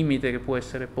 dov'è il limite che può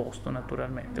essere posto,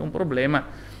 naturalmente? È un problema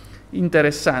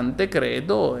interessante,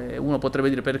 credo. Uno potrebbe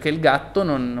dire perché il gatto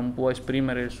non può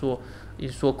esprimere il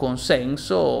suo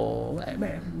consenso.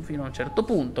 Fino a un certo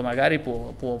punto magari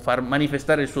può far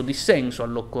manifestare il suo dissenso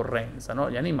all'occorrenza,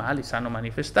 no? Gli animali sanno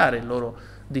manifestare il loro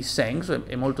dissenso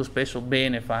e molto spesso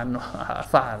bene fanno a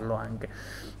farlo anche.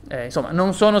 Insomma,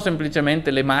 non sono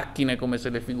semplicemente le macchine come se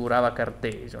le figurava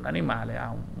Cartesio. L'animale ha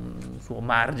un suo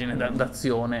margine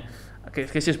d'azione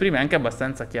che si esprime anche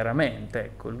abbastanza chiaramente.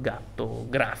 Ecco, il gatto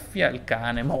graffia, il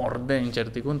cane morde in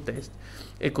certi contesti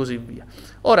e così via.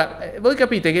 Ora, voi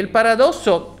capite che il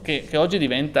paradosso che oggi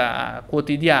diventa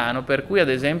quotidiano, per cui ad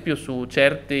esempio su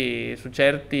certi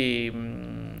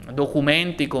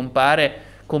documenti compare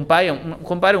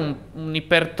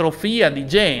un'ipertrofia di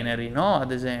generi, no?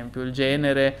 Ad esempio il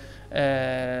genere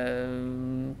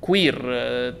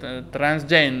queer,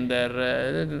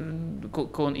 transgender,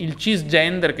 con il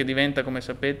cisgender che diventa, come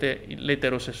sapete,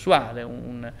 l'eterosessuale,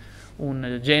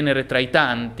 un genere tra i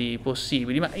tanti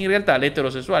possibili, ma in realtà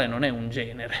l'eterosessuale non è un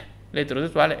genere,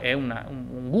 l'eterosessuale è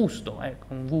un gusto, ecco,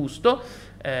 un gusto.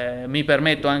 Mi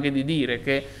permetto anche di dire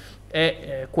che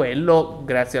è quello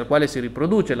grazie al quale si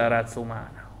riproduce la razza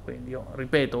umana. Quindi io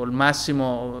ripeto, al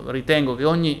massimo ritengo che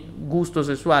ogni gusto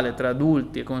sessuale tra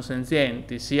adulti e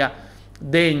consenzienti sia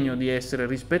degno di essere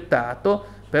rispettato,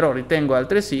 però ritengo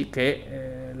altresì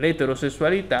che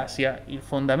l'eterosessualità sia il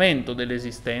fondamento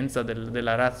dell'esistenza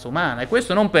della razza umana. E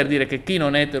questo non per dire che chi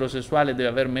non è eterosessuale deve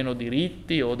avere meno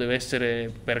diritti o deve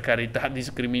essere, per carità,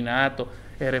 discriminato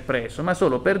e represso, ma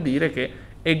solo per dire che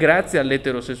è grazie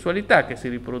all'eterosessualità che si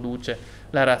riproduce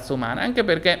la razza umana, anche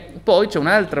perché poi c'è un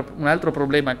altro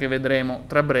problema che vedremo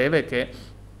tra breve, che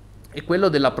è quello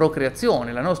della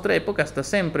procreazione. La nostra epoca sta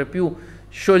sempre più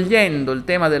sciogliendo il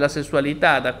tema della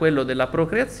sessualità da quello della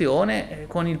procreazione,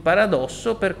 con il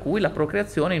paradosso per cui la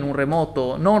procreazione in un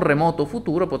non remoto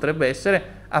futuro potrebbe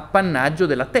essere appannaggio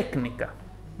della tecnica,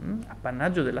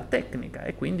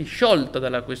 e quindi sciolta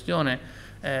dalla questione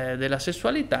della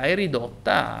sessualità e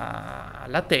ridotta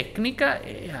alla tecnica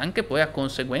e anche poi a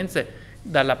conseguenze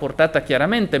dalla portata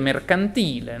chiaramente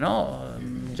mercantile, no?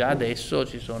 Già adesso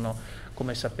ci sono,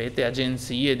 come sapete,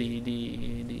 agenzie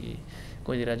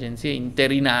agenzie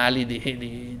interinali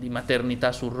di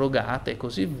maternità surrogate e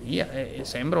così via, e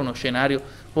sembra uno scenario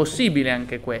possibile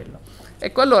anche quello.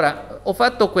 Ecco, allora ho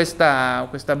fatto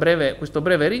questo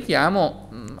breve richiamo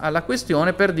alla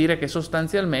questione per dire che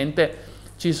sostanzialmente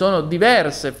ci sono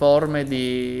diverse forme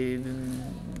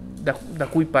da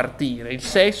cui partire. Il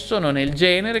sesso non è il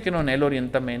genere, che non è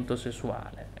l'orientamento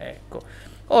sessuale. Ecco.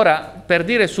 Ora, per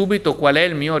dire subito qual è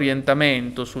il mio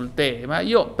orientamento sul tema,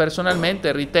 io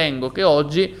personalmente ritengo che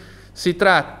oggi si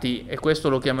tratti, e questo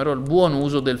lo chiamerò il buon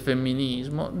uso del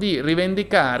femminismo, di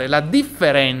rivendicare la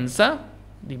differenza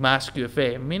di maschio e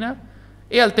femmina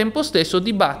e al tempo stesso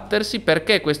di battersi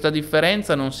perché questa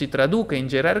differenza non si traduca in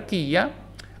gerarchia,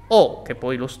 o, che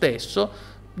poi lo stesso,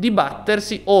 di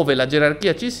battersi ove la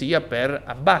gerarchia ci sia per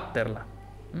abbatterla.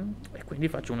 E quindi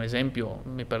faccio un esempio,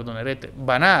 mi perdonerete,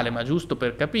 banale, ma giusto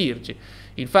per capirci.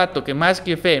 Il fatto che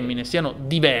maschi e femmine siano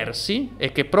diversi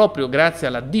e che proprio grazie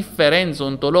alla differenza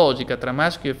ontologica tra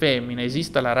maschio e femmina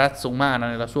esista la razza umana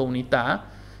nella sua unità,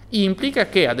 implica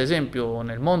che, ad esempio,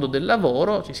 nel mondo del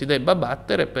lavoro ci si debba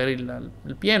battere per il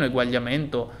pieno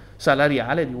eguagliamento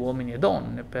salariale di uomini e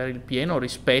donne, per il pieno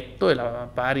rispetto e la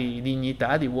pari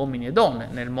dignità di uomini e donne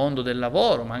nel mondo del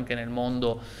lavoro, ma anche nel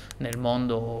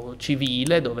mondo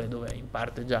civile, dove in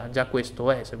parte già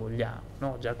questo è, se vogliamo,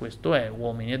 no? Già questo è,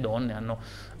 uomini e donne hanno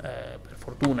per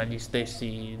fortuna gli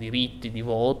stessi diritti di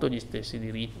voto, gli stessi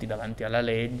diritti davanti alla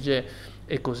legge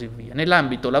e così via.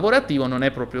 Nell'ambito lavorativo non è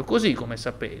proprio così, come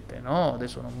sapete, no?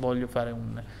 Adesso non voglio fare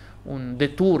un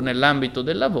detour nell'ambito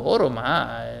del lavoro,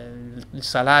 ma il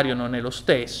salario non è lo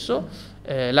stesso,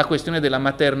 la questione della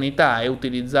maternità è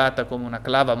utilizzata come una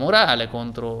clava morale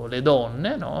contro le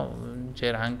donne, no?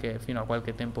 C'era anche fino a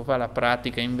qualche tempo fa la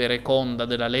pratica invereconda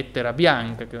della lettera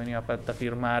bianca che veniva fatta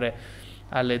firmare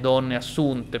alle donne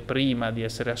assunte prima di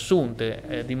essere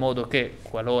assunte, di modo che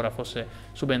qualora fosse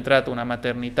subentrata una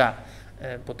maternità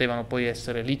potevano poi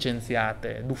essere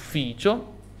licenziate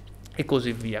d'ufficio e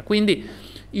così via. Quindi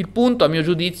il punto, a mio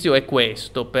giudizio, è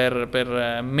questo: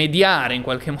 per mediare in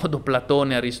qualche modo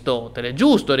Platone e Aristotele. È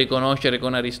giusto riconoscere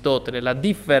con Aristotele la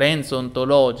differenza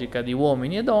ontologica di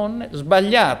uomini e donne,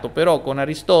 sbagliato però con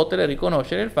Aristotele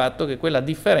riconoscere il fatto che quella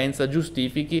differenza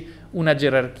giustifichi una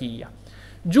gerarchia.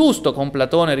 Giusto con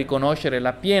Platone riconoscere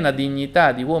la piena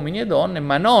dignità di uomini e donne,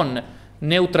 ma non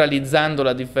neutralizzando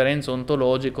la differenza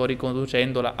ontologica o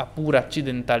riconducendola a pura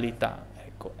accidentalità.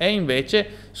 È invece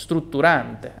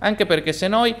strutturante, anche perché se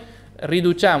noi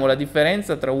riduciamo la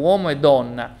differenza tra uomo e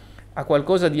donna a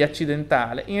qualcosa di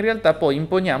accidentale, in realtà poi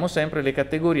imponiamo sempre le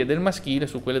categorie del maschile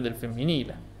su quelle del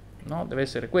femminile, no? Deve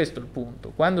essere questo il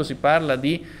punto. Quando si parla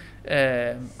di,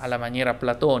 alla maniera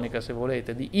platonica se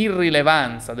volete, di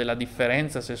irrilevanza della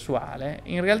differenza sessuale,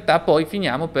 in realtà poi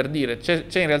finiamo per dire c'è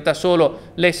in realtà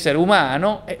solo l'essere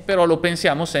umano, però lo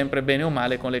pensiamo sempre bene o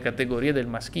male con le categorie del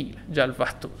maschile. Già il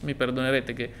fatto, mi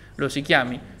perdonerete che lo si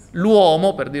chiami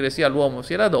l'uomo, per dire sia l'uomo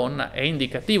sia la donna, è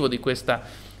indicativo di questa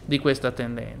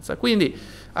tendenza. Quindi,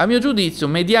 a mio giudizio,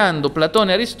 mediando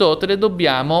Platone e Aristotele,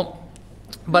 dobbiamo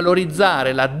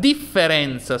valorizzare la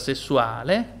differenza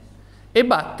sessuale e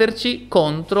batterci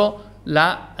contro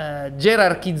la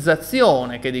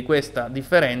gerarchizzazione che di questa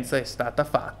differenza è stata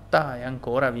fatta e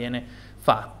ancora viene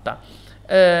fatta.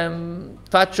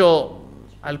 Faccio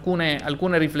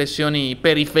alcune riflessioni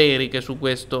periferiche su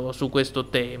questo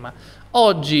tema.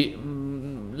 Oggi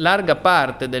larga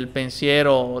parte del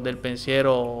pensiero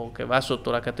che va sotto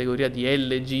la categoria di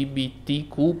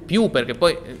LGBTQ+, perché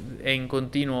poi è in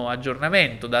continuo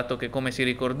aggiornamento, dato che, come si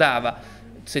ricordava,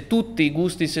 se tutti i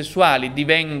gusti sessuali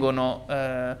divengono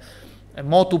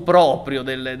motu proprio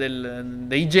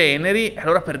dei generi,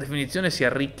 allora per definizione si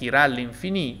arricchirà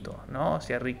all'infinito, no?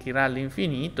 Si arricchirà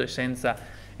all'infinito e senza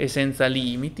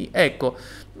limiti. Ecco,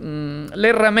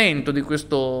 l'erramento di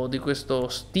questo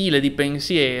stile di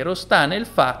pensiero sta nel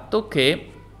fatto che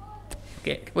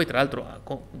poi tra l'altro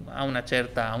ha un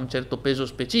certo peso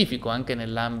specifico anche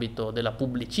nell'ambito della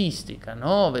pubblicistica,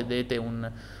 no? Vedete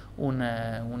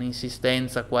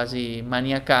un'insistenza quasi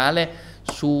maniacale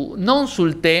non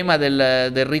sul tema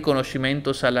del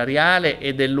riconoscimento salariale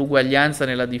e dell'uguaglianza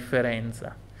nella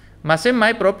differenza, ma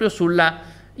semmai proprio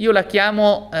io la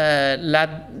chiamo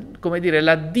la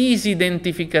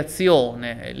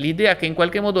disidentificazione, l'idea che in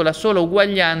qualche modo la sola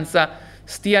uguaglianza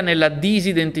stia nella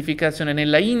disidentificazione,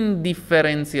 nella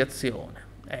indifferenziazione.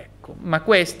 Ecco, ma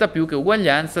questa più che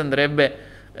uguaglianza andrebbe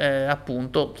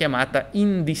appunto chiamata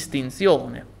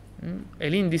indistinzione. E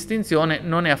l'indistinzione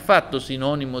non è affatto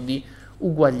sinonimo di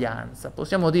uguaglianza.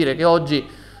 Possiamo dire che oggi,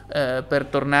 per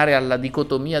tornare alla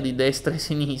dicotomia di destra e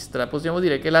sinistra, possiamo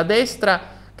dire che la destra,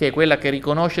 che è quella che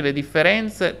riconosce le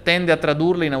differenze, tende a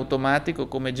tradurle in automatico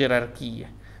come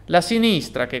gerarchie. La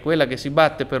sinistra, che è quella che si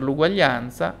batte per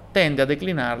l'uguaglianza, tende a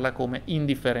declinarla come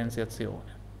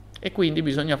indifferenziazione. E quindi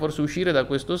bisogna forse uscire da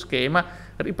questo schema,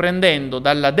 riprendendo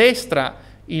dalla destra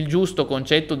il giusto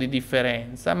concetto di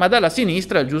differenza, ma dalla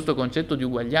sinistra il giusto concetto di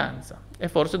uguaglianza. E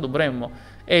forse dovremmo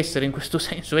essere in questo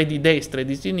senso e di destra e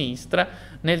di sinistra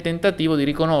nel tentativo di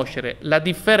riconoscere la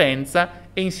differenza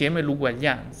e insieme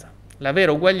l'uguaglianza. La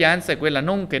vera uguaglianza è quella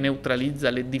non che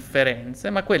neutralizza le differenze,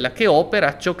 ma quella che opera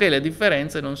acciocché le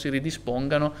differenze non si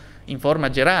ridispongano in forma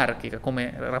gerarchica,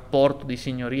 come rapporto di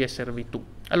signoria e servitù.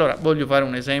 Allora, voglio fare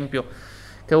un esempio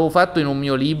che avevo fatto in un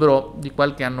mio libro di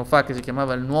qualche anno fa che si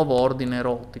chiamava Il nuovo ordine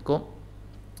erotico.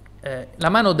 La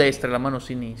mano destra e la mano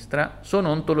sinistra sono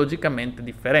ontologicamente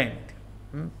differenti.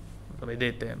 Lo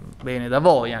vedete bene da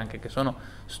voi anche, che sono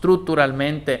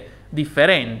strutturalmente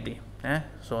differenti,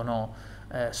 sono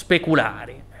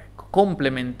speculari, ecco,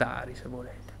 complementari se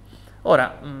volete.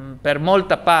 Ora, per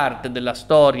molta parte della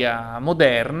storia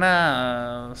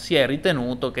moderna si è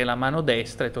ritenuto che la mano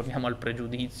destra, e torniamo al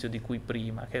pregiudizio di cui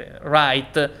prima, che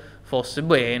right fosse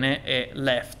bene e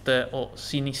left o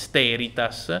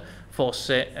sinisteritas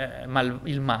fosse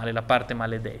il male, la parte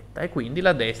maledetta, e quindi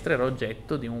la destra era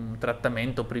oggetto di un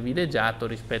trattamento privilegiato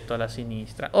rispetto alla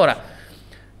sinistra. Ora,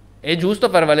 è giusto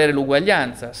far valere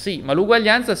l'uguaglianza, sì, ma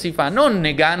l'uguaglianza si fa non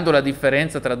negando la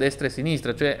differenza tra destra e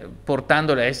sinistra, cioè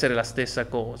portandole a essere la stessa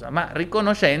cosa, ma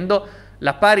riconoscendo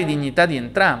la pari dignità di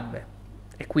entrambe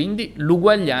e quindi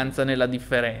l'uguaglianza nella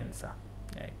differenza.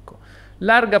 Ecco.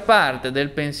 Larga parte del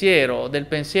pensiero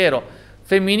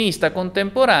femminista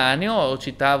contemporaneo,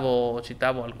 citavo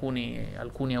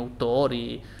alcuni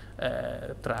autori,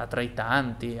 tra i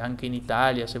tanti, anche in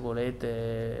Italia se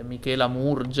volete, Michela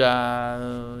Murgia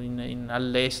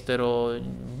all'estero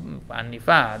anni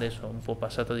fa, adesso è un po'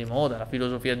 passata di moda, la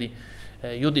filosofia di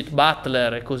Judith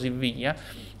Butler e così via.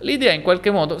 L'idea in qualche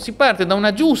modo si parte da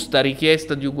una giusta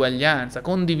richiesta di uguaglianza,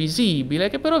 condivisibile,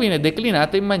 che però viene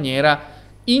declinata in maniera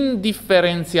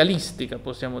indifferenzialistica,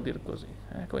 possiamo dire così.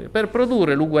 Per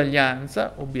produrre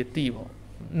l'uguaglianza, obiettivo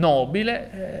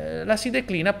nobile, la si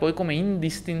declina poi come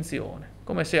indistinzione,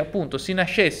 come se appunto si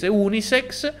nascesse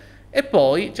unisex e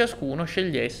poi ciascuno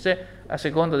scegliesse a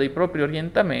seconda dei propri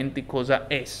orientamenti cosa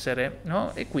essere,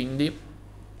 no? E quindi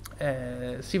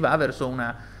si va verso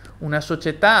una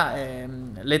società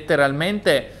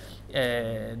letteralmente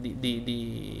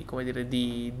di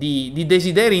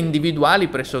desideri individuali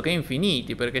pressoché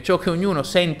infiniti, perché ciò che ognuno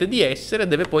sente di essere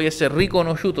deve poi essere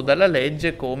riconosciuto dalla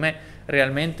legge come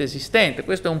realmente esistente.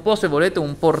 Questo è un po', se volete,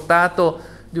 un portato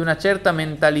di una certa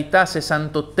mentalità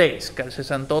sessantottesca. Il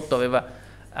 68 aveva,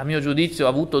 a mio giudizio,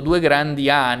 avuto due grandi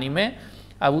anime.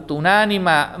 ha avuto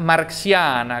un'anima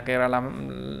marxiana, che era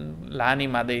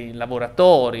l'anima dei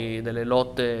lavoratori, delle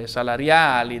lotte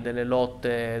salariali, delle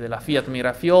lotte della Fiat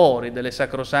Mirafiori, delle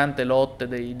sacrosante lotte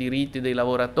dei diritti dei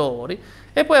lavoratori,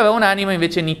 e poi aveva un'anima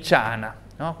invece nicciana,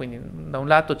 no? Quindi da un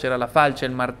lato c'era la falce e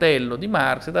il martello di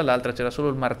Marx, e dall'altra c'era solo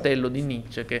il martello di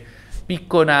Nietzsche, che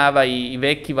picconava i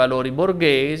vecchi valori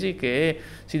borghesi, che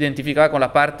si identificava con la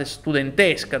parte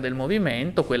studentesca del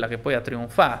movimento, quella che poi ha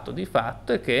trionfato di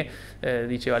fatto, e che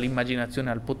diceva l'immaginazione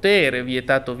al potere,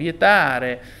 vietato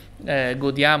vietare,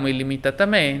 godiamo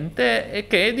illimitatamente, e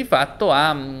che di fatto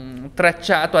ha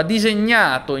tracciato, ha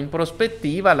disegnato in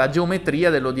prospettiva la geometria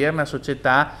dell'odierna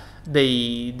società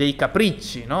dei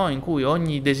capricci, no? In cui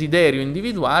ogni desiderio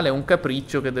individuale è un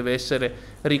capriccio che deve essere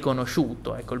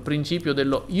riconosciuto. Ecco, il principio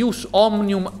dello ius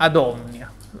omnium ad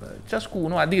omnia.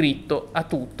 Ciascuno ha diritto a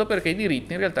tutto, perché i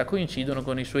diritti in realtà coincidono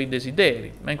con i suoi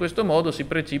desideri, ma in questo modo si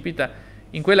precipita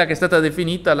in quella che è stata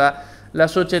definita la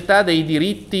società dei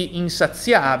diritti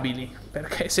insaziabili,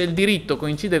 perché se il diritto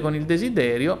coincide con il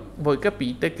desiderio, voi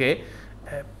capite che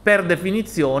per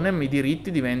definizione i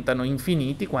diritti diventano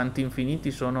infiniti, quanti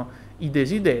infiniti sono i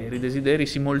desideri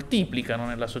si moltiplicano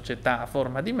nella società a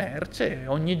forma di merce, e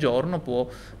ogni giorno può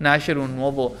nascere un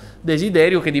nuovo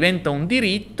desiderio che diventa un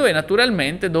diritto, e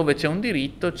naturalmente dove c'è un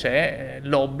diritto c'è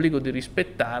l'obbligo di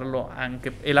rispettarlo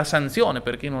anche, e la sanzione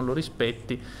per chi non lo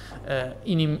rispetti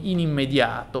in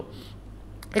immediato.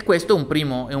 E questo è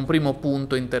un primo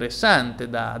punto interessante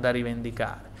da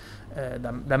rivendicare.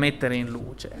 Da mettere in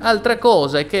luce. Altra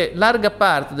cosa è che larga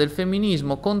parte del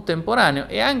femminismo contemporaneo,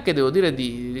 e anche devo dire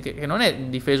che non è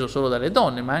difeso solo dalle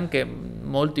donne, ma anche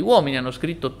molti uomini hanno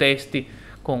scritto testi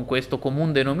con questo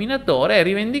comune denominatore, è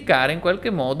rivendicare in qualche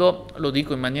modo, lo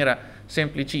dico in maniera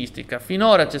semplicistica,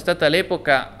 finora c'è stata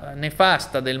l'epoca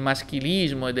nefasta del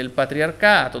maschilismo e del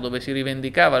patriarcato, dove si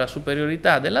rivendicava la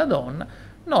superiorità della donna.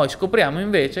 Noi scopriamo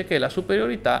invece che la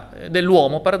superiorità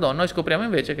dell'uomo, noi scopriamo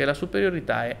invece che la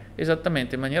superiorità è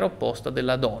esattamente in maniera opposta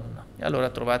della donna. E allora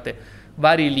trovate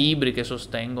vari libri che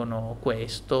sostengono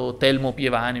questo. Telmo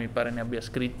Pievani mi pare ne abbia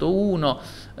scritto uno,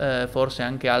 forse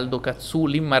anche Aldo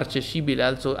Cazzullo, l'immarcescibile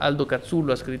Aldo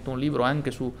Cazzullo ha scritto un libro anche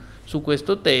su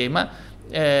questo tema.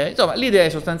 Insomma, l'idea è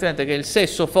sostanzialmente che il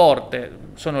sesso forte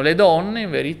sono le donne, in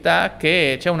verità,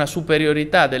 che c'è una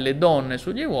superiorità delle donne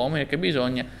sugli uomini e che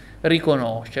bisogna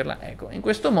riconoscerla. Ecco, in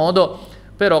questo modo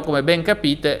però, come ben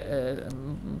capite,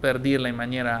 per dirla in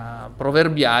maniera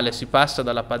proverbiale, si passa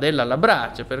dalla padella alla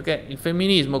brace, perché il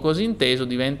femminismo così inteso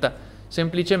diventa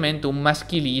semplicemente un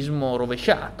maschilismo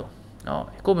rovesciato, no?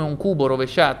 E come un cubo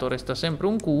rovesciato resta sempre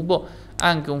un cubo,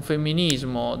 anche un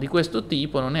femminismo di questo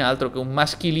tipo non è altro che un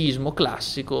maschilismo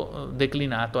classico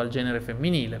declinato al genere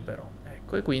femminile, però.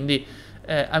 Ecco, e quindi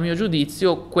a mio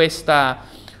giudizio questa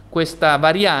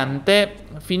variante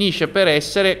finisce per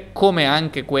essere, come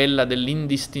anche quella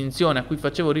dell'indistinzione a cui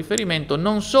facevo riferimento,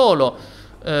 non solo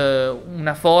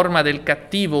una forma del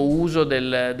cattivo uso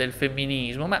del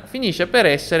femminismo, ma finisce per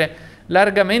essere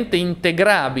largamente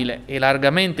integrabile e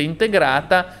largamente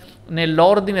integrata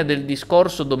nell'ordine del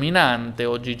discorso dominante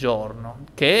oggigiorno,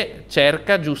 che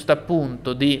cerca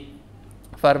giustappunto di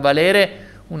far valere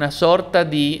una sorta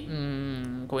di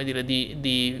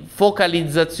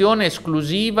focalizzazione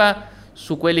esclusiva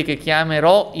su quelli che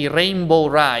chiamerò i rainbow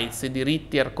rights, i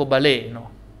diritti arcobaleno,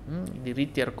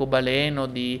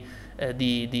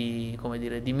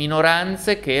 di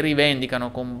minoranze che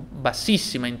rivendicano con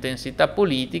bassissima intensità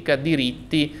politica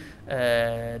diritti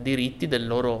del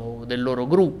loro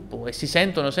gruppo, e si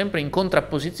sentono sempre in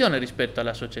contrapposizione rispetto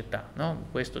alla società, no?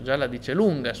 Questo già la dice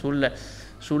lunga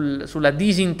sulla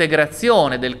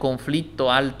disintegrazione del conflitto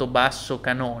alto-basso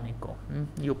canonico.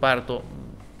 Io parto,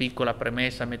 piccola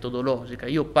premessa metodologica,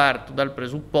 io parto dal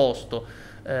presupposto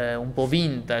un po'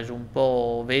 vintage, un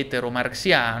po'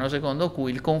 vetero-marxiano, secondo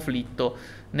cui il conflitto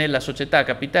nella società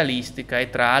capitalistica è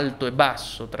tra alto e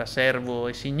basso, tra servo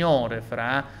e signore,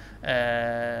 fra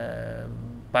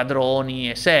padroni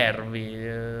e servi.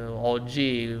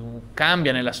 Oggi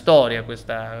cambia nella storia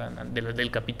del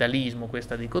capitalismo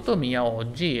questa dicotomia,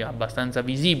 oggi è abbastanza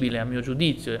visibile a mio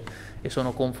giudizio, e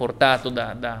sono confortato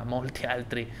da molti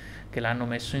altri che l'hanno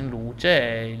messo in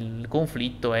luce. Il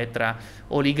conflitto è tra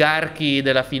oligarchi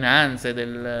della finanza e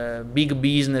del big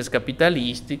business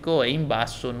capitalistico, e in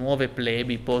basso nuove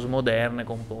plebi postmoderne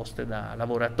composte da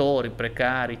lavoratori,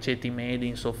 precari, ceti medi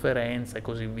in sofferenza e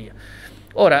così via.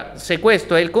 Ora, se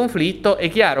questo è il conflitto, è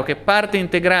chiaro che parte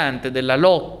integrante della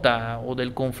lotta o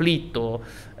del conflitto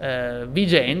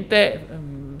vigente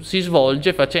si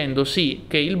svolge facendo sì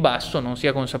che il basso non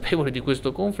sia consapevole di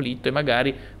questo conflitto e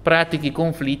magari pratichi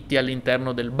conflitti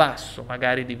all'interno del basso,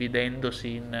 magari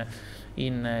dividendosi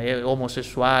in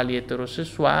omosessuali,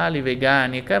 eterosessuali,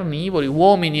 vegani e carnivori,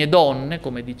 uomini e donne,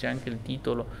 come dice anche il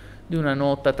titolo di una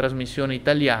nota trasmissione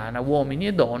italiana, uomini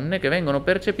e donne, che vengono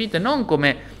percepite non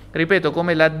come, ripeto,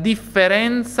 come la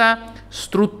differenza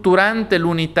strutturante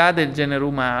l'unità del genere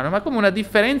umano, ma come una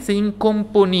differenza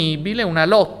incomponibile, una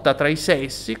lotta tra i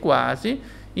sessi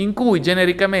quasi, in cui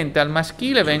genericamente al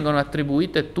maschile vengono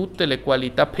attribuite tutte le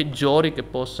qualità peggiori che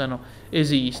possano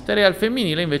esistere, e al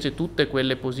femminile invece tutte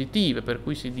quelle positive, per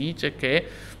cui si dice che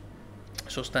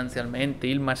sostanzialmente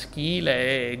il maschile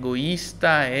è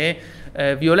egoista e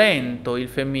violento, il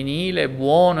femminile è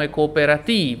buono e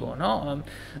cooperativo, no?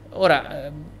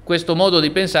 Ora, questo modo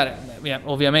di pensare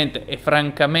ovviamente è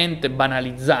francamente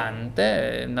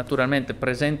banalizzante, naturalmente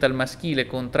presenta il maschile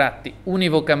con tratti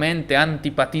univocamente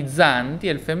antipatizzanti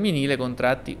e il femminile con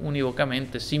tratti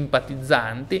univocamente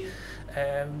simpatizzanti.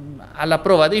 Alla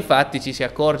prova dei fatti ci si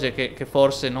accorge che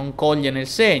forse non coglie nel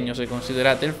segno, se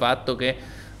considerate il fatto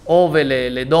che ove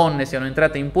le donne siano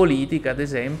entrate in politica, ad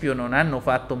esempio, non hanno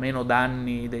fatto meno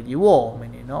danni degli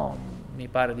uomini, no? Mi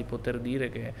pare di poter dire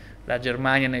che la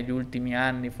Germania negli ultimi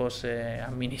anni fosse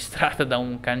amministrata da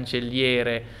un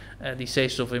cancelliere di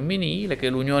sesso femminile, che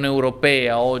l'Unione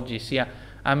Europea oggi sia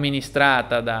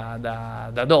amministrata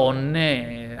da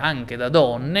donne, anche da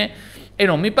donne, e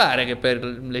non mi pare che per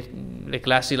le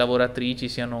classi lavoratrici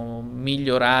siano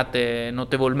migliorate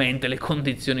notevolmente le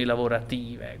condizioni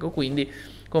lavorative, ecco, quindi,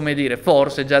 come dire,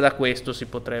 forse già da questo si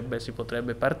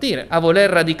potrebbe partire. A voler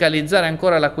radicalizzare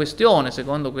ancora la questione,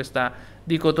 secondo questa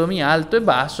dicotomia alto e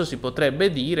basso, si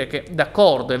potrebbe dire che,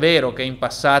 d'accordo, è vero che in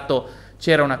passato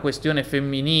c'era una questione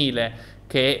femminile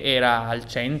che era al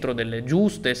centro delle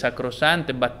giuste e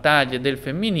sacrosante battaglie del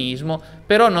femminismo,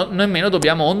 però nemmeno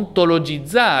dobbiamo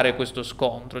ontologizzare questo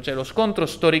scontro, cioè lo scontro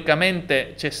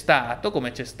storicamente c'è stato,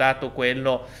 come c'è stato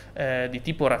quello di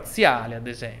tipo razziale, ad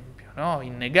esempio. No?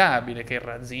 Innegabile che il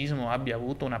razzismo abbia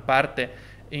avuto una parte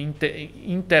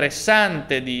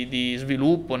interessante di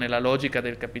sviluppo nella logica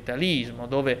del capitalismo,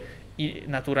 dove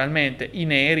naturalmente i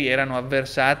neri erano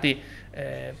avversati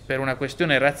per una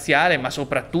questione razziale, ma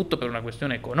soprattutto per una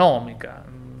questione economica.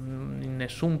 In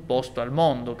nessun posto al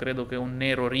mondo credo che un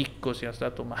nero ricco sia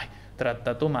stato mai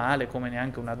trattato male, come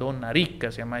neanche una donna ricca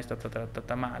sia mai stata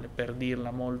trattata male, per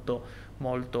dirla molto,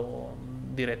 molto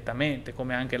direttamente,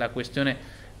 come anche la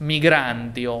questione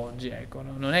migranti oggi, ecco,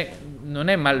 non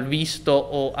è mal visto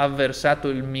o avversato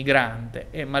il migrante,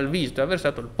 è mal visto e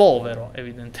avversato il povero,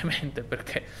 evidentemente,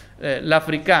 perché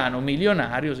l'africano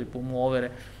milionario si può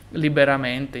muovere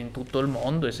liberamente in tutto il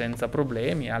mondo e senza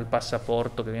problemi, ha il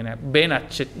passaporto che viene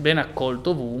ben accolto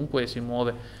ovunque e si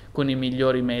muove con i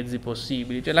migliori mezzi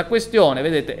possibili. Cioè, la questione,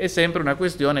 vedete, è sempre una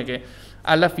questione che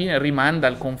alla fine rimanda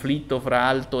al conflitto fra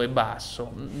alto e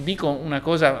basso. Dico una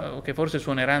cosa che forse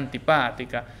suonerà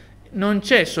antipatica: non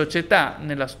c'è società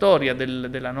nella storia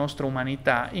della nostra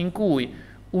umanità in cui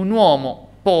un uomo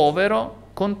povero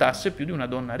contasse più di una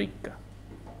donna ricca.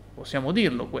 Possiamo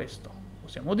dirlo questo,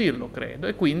 possiamo dirlo, credo,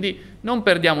 e quindi non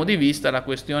perdiamo di vista la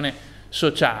questione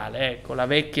sociale, ecco, la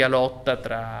vecchia lotta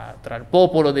tra il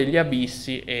popolo degli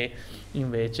abissi e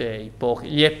invece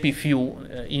gli eppifiù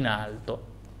in alto.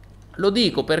 Lo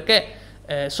dico perché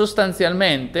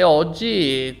sostanzialmente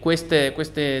oggi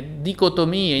queste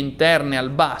dicotomie interne al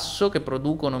basso, che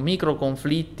producono micro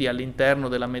conflitti all'interno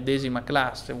della medesima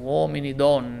classe, uomini,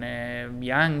 donne,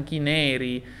 bianchi,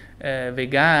 neri,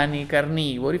 vegani,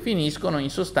 carnivori, finiscono in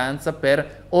sostanza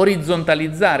per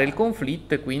orizzontalizzare il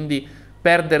conflitto e quindi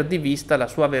perdere di vista la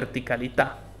sua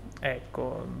verticalità.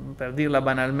 Ecco, per dirla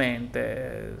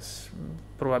banalmente,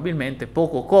 probabilmente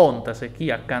poco conta se chi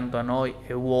accanto a noi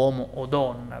è uomo o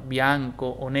donna, bianco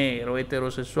o nero,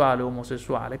 eterosessuale o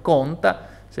omosessuale, conta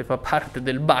se fa parte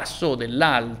del basso o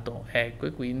dell'alto, ecco,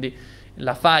 e quindi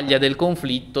la faglia del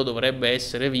conflitto dovrebbe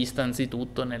essere vista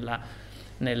anzitutto nella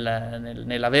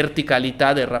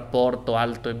verticalità del rapporto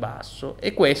alto e basso,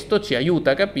 e questo ci aiuta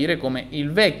a capire come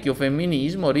il vecchio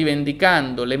femminismo,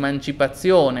 rivendicando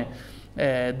l'emancipazione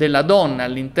della donna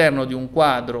all'interno di un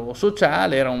quadro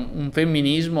sociale, era un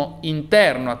femminismo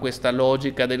interno a questa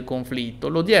logica del conflitto.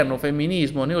 L'odierno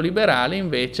femminismo neoliberale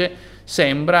invece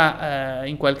sembra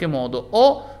in qualche modo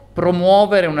o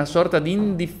promuovere una sorta di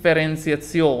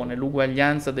indifferenziazione,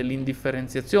 l'uguaglianza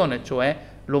dell'indifferenziazione, cioè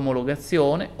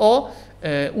l'omologazione, o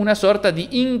una sorta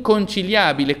di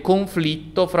inconciliabile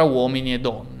conflitto fra uomini e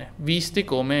donne, visti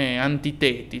come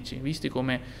antitetici, visti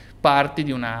come parti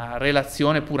di una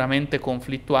relazione puramente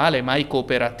conflittuale, mai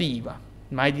cooperativa,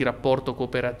 mai di rapporto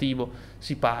cooperativo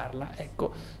si parla.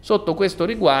 Ecco, sotto questo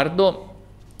riguardo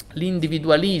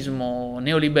l'individualismo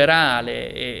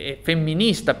neoliberale e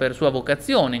femminista per sua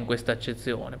vocazione in questa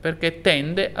accezione, perché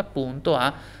tende appunto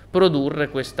a produrre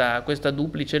questa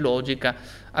duplice logica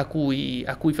a cui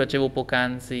facevo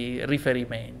poc'anzi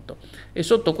riferimento. E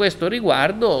sotto questo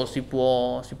riguardo si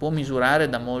può misurare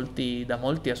da molti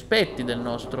aspetti del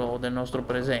nostro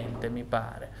presente, mi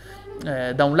pare.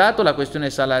 Da un lato la questione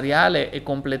salariale è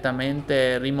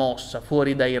completamente rimossa,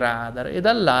 fuori dai radar, e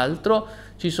dall'altro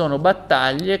ci sono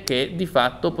battaglie che di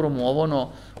fatto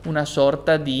promuovono una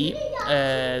sorta di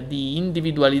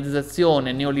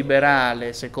individualizzazione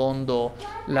neoliberale secondo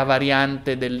la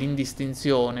variante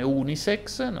dell'indistinzione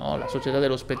unisex, no? La società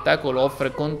dello spettacolo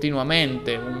offre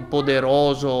continuamente un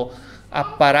poderoso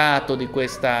apparato di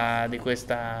questa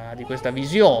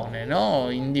visione, no?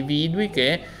 Individui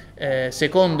che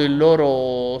secondo il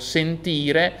loro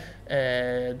sentire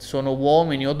sono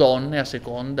uomini o donne a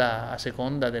seconda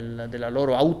della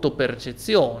loro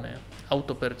autopercezione.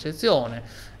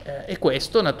 E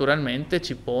questo naturalmente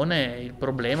ci pone il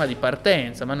problema di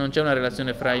partenza, ma non c'è una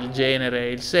relazione fra il genere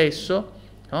e il sesso,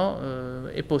 no?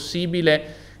 È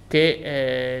possibile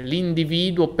che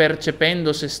l'individuo,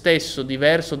 percependo se stesso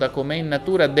diverso da com'è in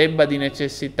natura, debba di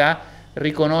necessità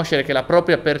riconoscere che la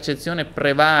propria percezione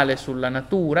prevale sulla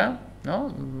natura,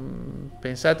 no?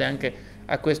 Pensate anche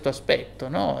a questo aspetto,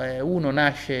 no? Uno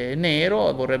nasce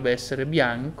nero, vorrebbe essere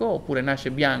bianco, oppure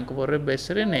nasce bianco, vorrebbe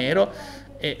essere nero,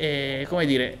 e come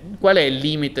dire, qual è il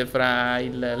limite fra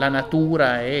la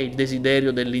natura e il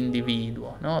desiderio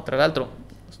dell'individuo, no? Tra l'altro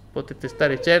potete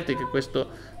stare certi che questo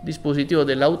dispositivo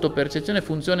dell'autopercezione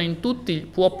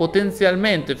può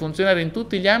potenzialmente funzionare in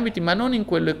tutti gli ambiti, ma non in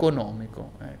quello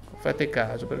economico. Ecco, fate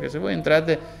caso, perché se voi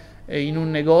entrate in un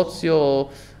negozio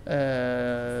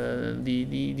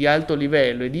di alto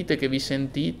livello e dite che vi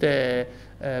sentite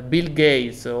Bill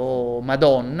Gates o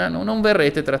Madonna, non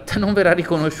verrà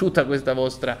riconosciuta questa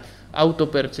vostra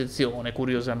autopercezione,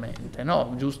 curiosamente,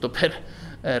 no? Giusto per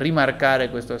rimarcare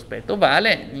questo aspetto.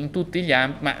 Vale in tutti gli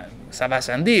ambiti, ma va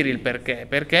a dire il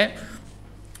perché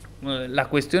la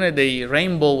questione dei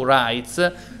rainbow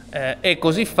rights è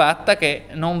così fatta che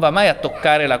non va mai a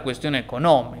toccare la questione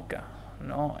economica,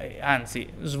 no? E anzi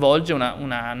svolge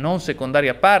una non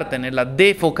secondaria parte nella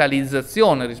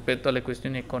defocalizzazione rispetto alle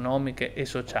questioni economiche e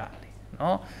sociali,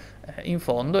 no? In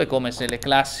fondo è come se le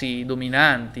classi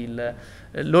dominanti,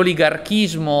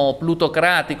 l'oligarchismo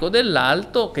plutocratico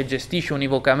dell'alto, che gestisce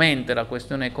univocamente la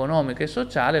questione economica e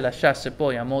sociale, lasciasse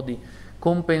poi a mo' di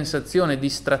compensazione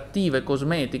distrattiva e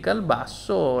cosmetica al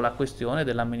basso la questione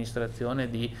dell'amministrazione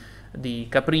di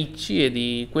capricci e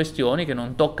di questioni che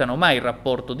non toccano mai il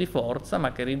rapporto di forza,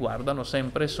 ma che riguardano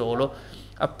sempre solo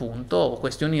appunto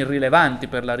questioni irrilevanti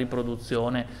per la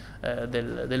riproduzione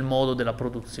del modo della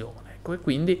produzione. Ecco, e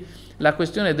quindi la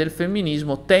questione del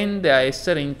femminismo tende a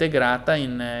essere integrata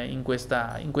in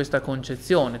questa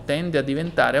concezione, tende a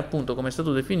diventare appunto, come è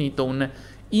stato definito, un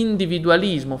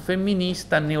individualismo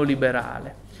femminista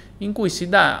neoliberale, in cui si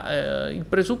dà il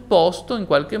presupposto in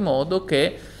qualche modo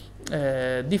che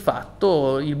di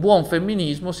fatto il buon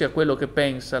femminismo sia quello che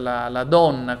pensa la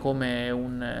donna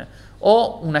come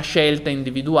o una scelta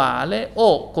individuale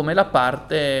o come la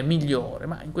parte migliore,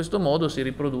 ma in questo modo si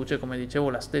riproduce, come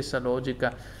dicevo, la stessa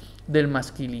logica del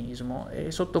maschilismo.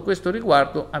 E sotto questo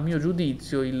riguardo, a mio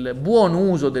giudizio, il buon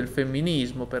uso del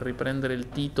femminismo, per riprendere il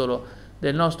titolo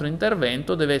del nostro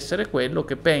intervento, deve essere quello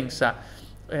che pensa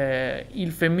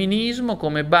il femminismo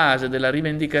come base della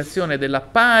rivendicazione della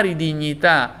pari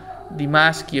dignità di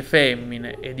maschi e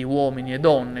femmine e di uomini e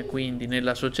donne, quindi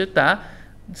nella società,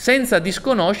 senza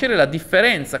disconoscere la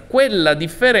differenza, quella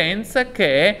differenza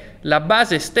che è la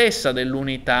base stessa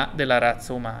dell'unità della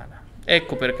razza umana.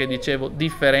 Ecco perché dicevo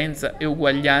differenza e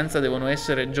uguaglianza devono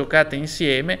essere giocate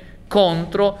insieme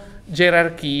contro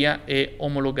gerarchia e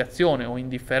omologazione o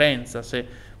indifferenza, se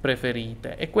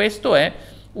preferite. E questo è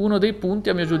uno dei punti,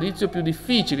 a mio giudizio, più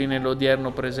difficili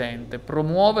nell'odierno presente: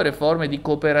 promuovere forme di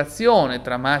cooperazione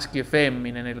tra maschi e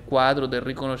femmine nel quadro del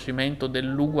riconoscimento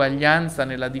dell'uguaglianza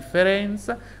nella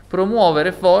differenza,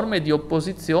 promuovere forme di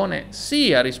opposizione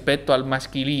sia rispetto al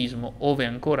maschilismo, ove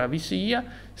ancora vi sia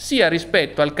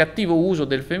rispetto al cattivo uso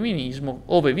del femminismo,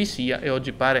 ove vi sia, e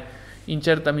oggi pare in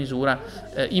certa misura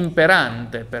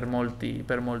imperante per molti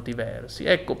versi.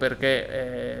 Ecco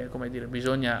perché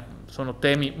sono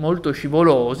temi molto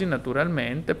scivolosi,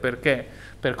 naturalmente, perché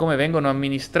per come vengono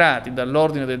amministrati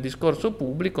dall'ordine del discorso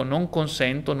pubblico non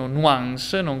consentono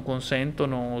nuance, non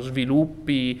consentono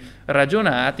sviluppi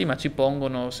ragionati, ma ci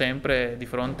pongono sempre di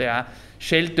fronte a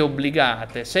scelte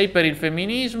obbligate. Sei per il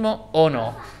femminismo o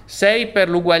no? Sei per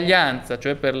l'uguaglianza,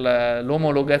 cioè per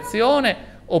l'omologazione,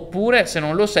 oppure se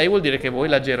non lo sei vuol dire che vuoi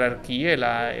la gerarchia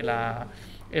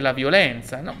e la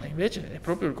violenza. No, invece è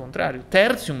proprio il contrario.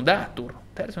 Tertium datur.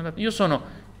 Io sono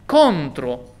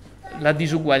contro la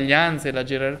disuguaglianza e la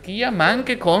gerarchia, ma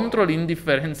anche contro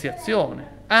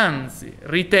l'indifferenziazione. Anzi,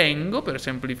 ritengo, per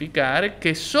semplificare,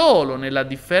 che solo nella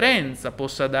differenza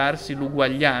possa darsi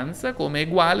l'uguaglianza come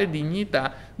uguale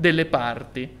dignità delle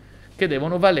parti, che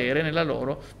devono valere nella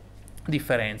loro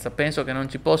differenza. Penso che non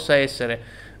ci possa essere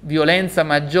violenza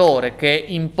maggiore che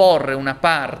imporre una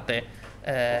parte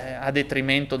a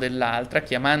detrimento dell'altra,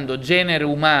 chiamando genere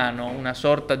umano una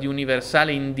sorta di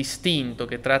universale indistinto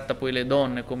che tratta poi le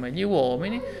donne come gli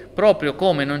uomini, proprio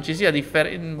come non ci sia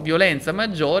violenza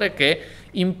maggiore che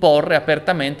imporre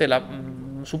apertamente la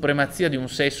supremazia di un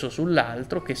sesso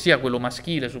sull'altro, che sia quello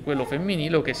maschile su quello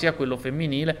femminile o che sia quello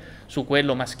femminile su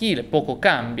quello maschile. Poco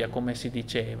cambia, come si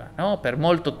diceva, no? Per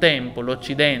molto tempo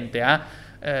l'Occidente ha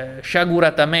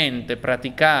sciaguratamente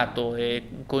praticato e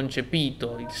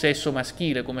concepito il sesso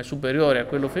maschile come superiore a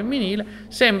quello femminile.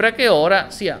 Sembra che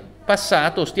ora sia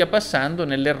passato o stia passando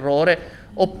nell'errore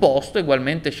opposto,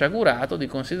 ugualmente sciagurato, di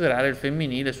considerare il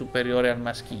femminile superiore al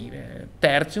maschile.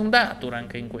 Tertium datur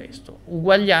anche in questo,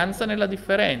 uguaglianza nella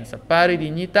differenza, pari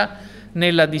dignità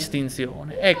nella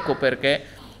distinzione. Ecco perché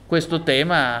questo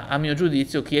tema, a mio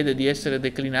giudizio, chiede di essere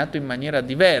declinato in maniera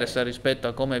diversa rispetto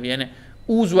a come viene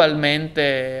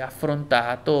usualmente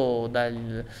affrontato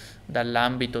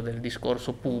dall'ambito del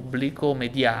discorso pubblico,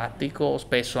 mediatico,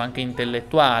 spesso anche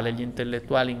intellettuale. Gli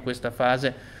intellettuali in questa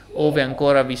fase, ove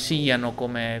ancora vi siano,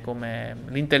 come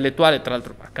l'intellettuale tra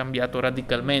l'altro ha cambiato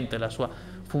radicalmente la sua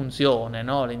funzione,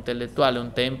 no? L'intellettuale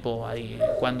un tempo,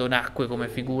 quando nacque come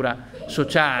figura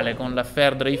sociale con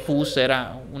l'affaire Dreyfus,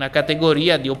 era una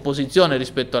categoria di opposizione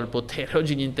rispetto al potere.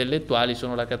 Oggi gli intellettuali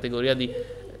sono la categoria di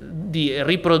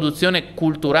riproduzione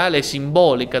culturale e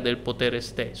simbolica del potere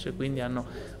stesso, e quindi hanno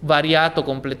variato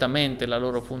completamente la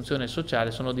loro funzione sociale,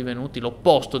 sono divenuti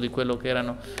l'opposto di quello che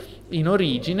erano in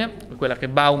origine, quella che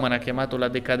Bauman ha chiamato la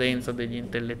decadenza degli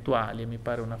intellettuali, e mi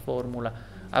pare una formula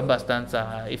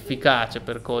abbastanza efficace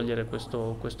per cogliere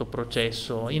questo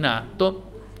processo in atto.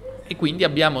 E quindi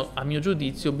abbiamo, a mio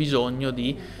giudizio, bisogno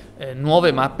di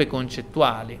nuove mappe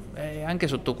concettuali. Anche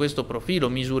sotto questo profilo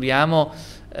misuriamo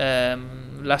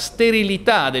la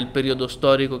sterilità del periodo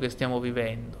storico che stiamo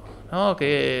vivendo, no?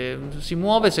 Che si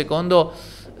muove secondo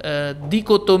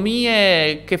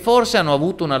dicotomie che forse hanno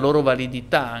avuto una loro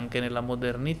validità anche nella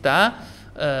modernità.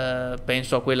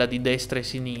 Penso a quella di destra e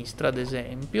sinistra, ad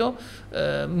esempio,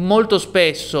 molto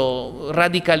spesso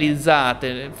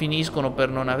radicalizzate finiscono per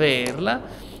non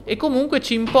averla, e comunque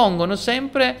ci impongono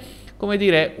sempre, come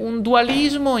dire, un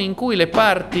dualismo in cui le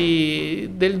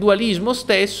parti del dualismo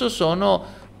stesso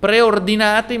sono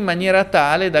preordinate in maniera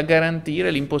tale da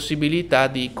garantire l'impossibilità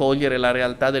di cogliere la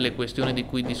realtà delle questioni di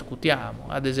cui discutiamo.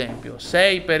 Ad esempio,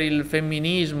 sei per il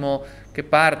femminismo che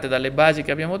parte dalle basi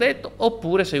che abbiamo detto,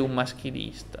 oppure sei un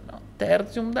maschilista, no?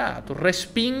 Tertium datur,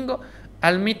 respingo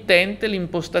al mittente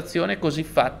l'impostazione così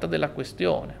fatta della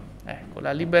questione. Ecco,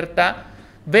 la libertà,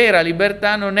 vera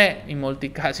libertà, non è in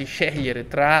molti casi scegliere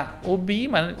tra A o B,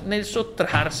 ma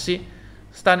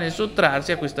sta nel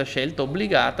sottrarsi a questa scelta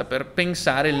obbligata per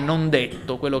pensare il non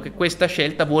detto, quello che questa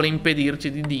scelta vuole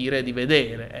impedirci di dire e di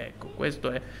vedere. Ecco,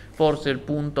 questo è forse il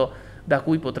punto da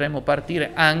cui potremmo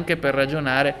partire anche per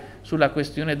ragionare sulla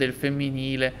questione del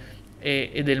femminile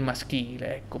e del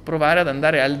maschile. Ecco, provare ad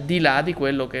andare al di là di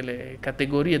quello che le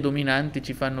categorie dominanti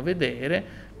ci fanno vedere,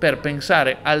 per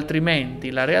pensare altrimenti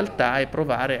la realtà e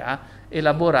provare a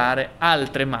elaborare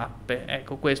altre mappe.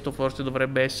 Ecco, questo forse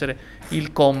dovrebbe essere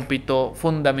il compito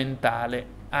fondamentale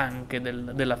anche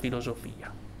della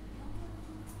filosofia.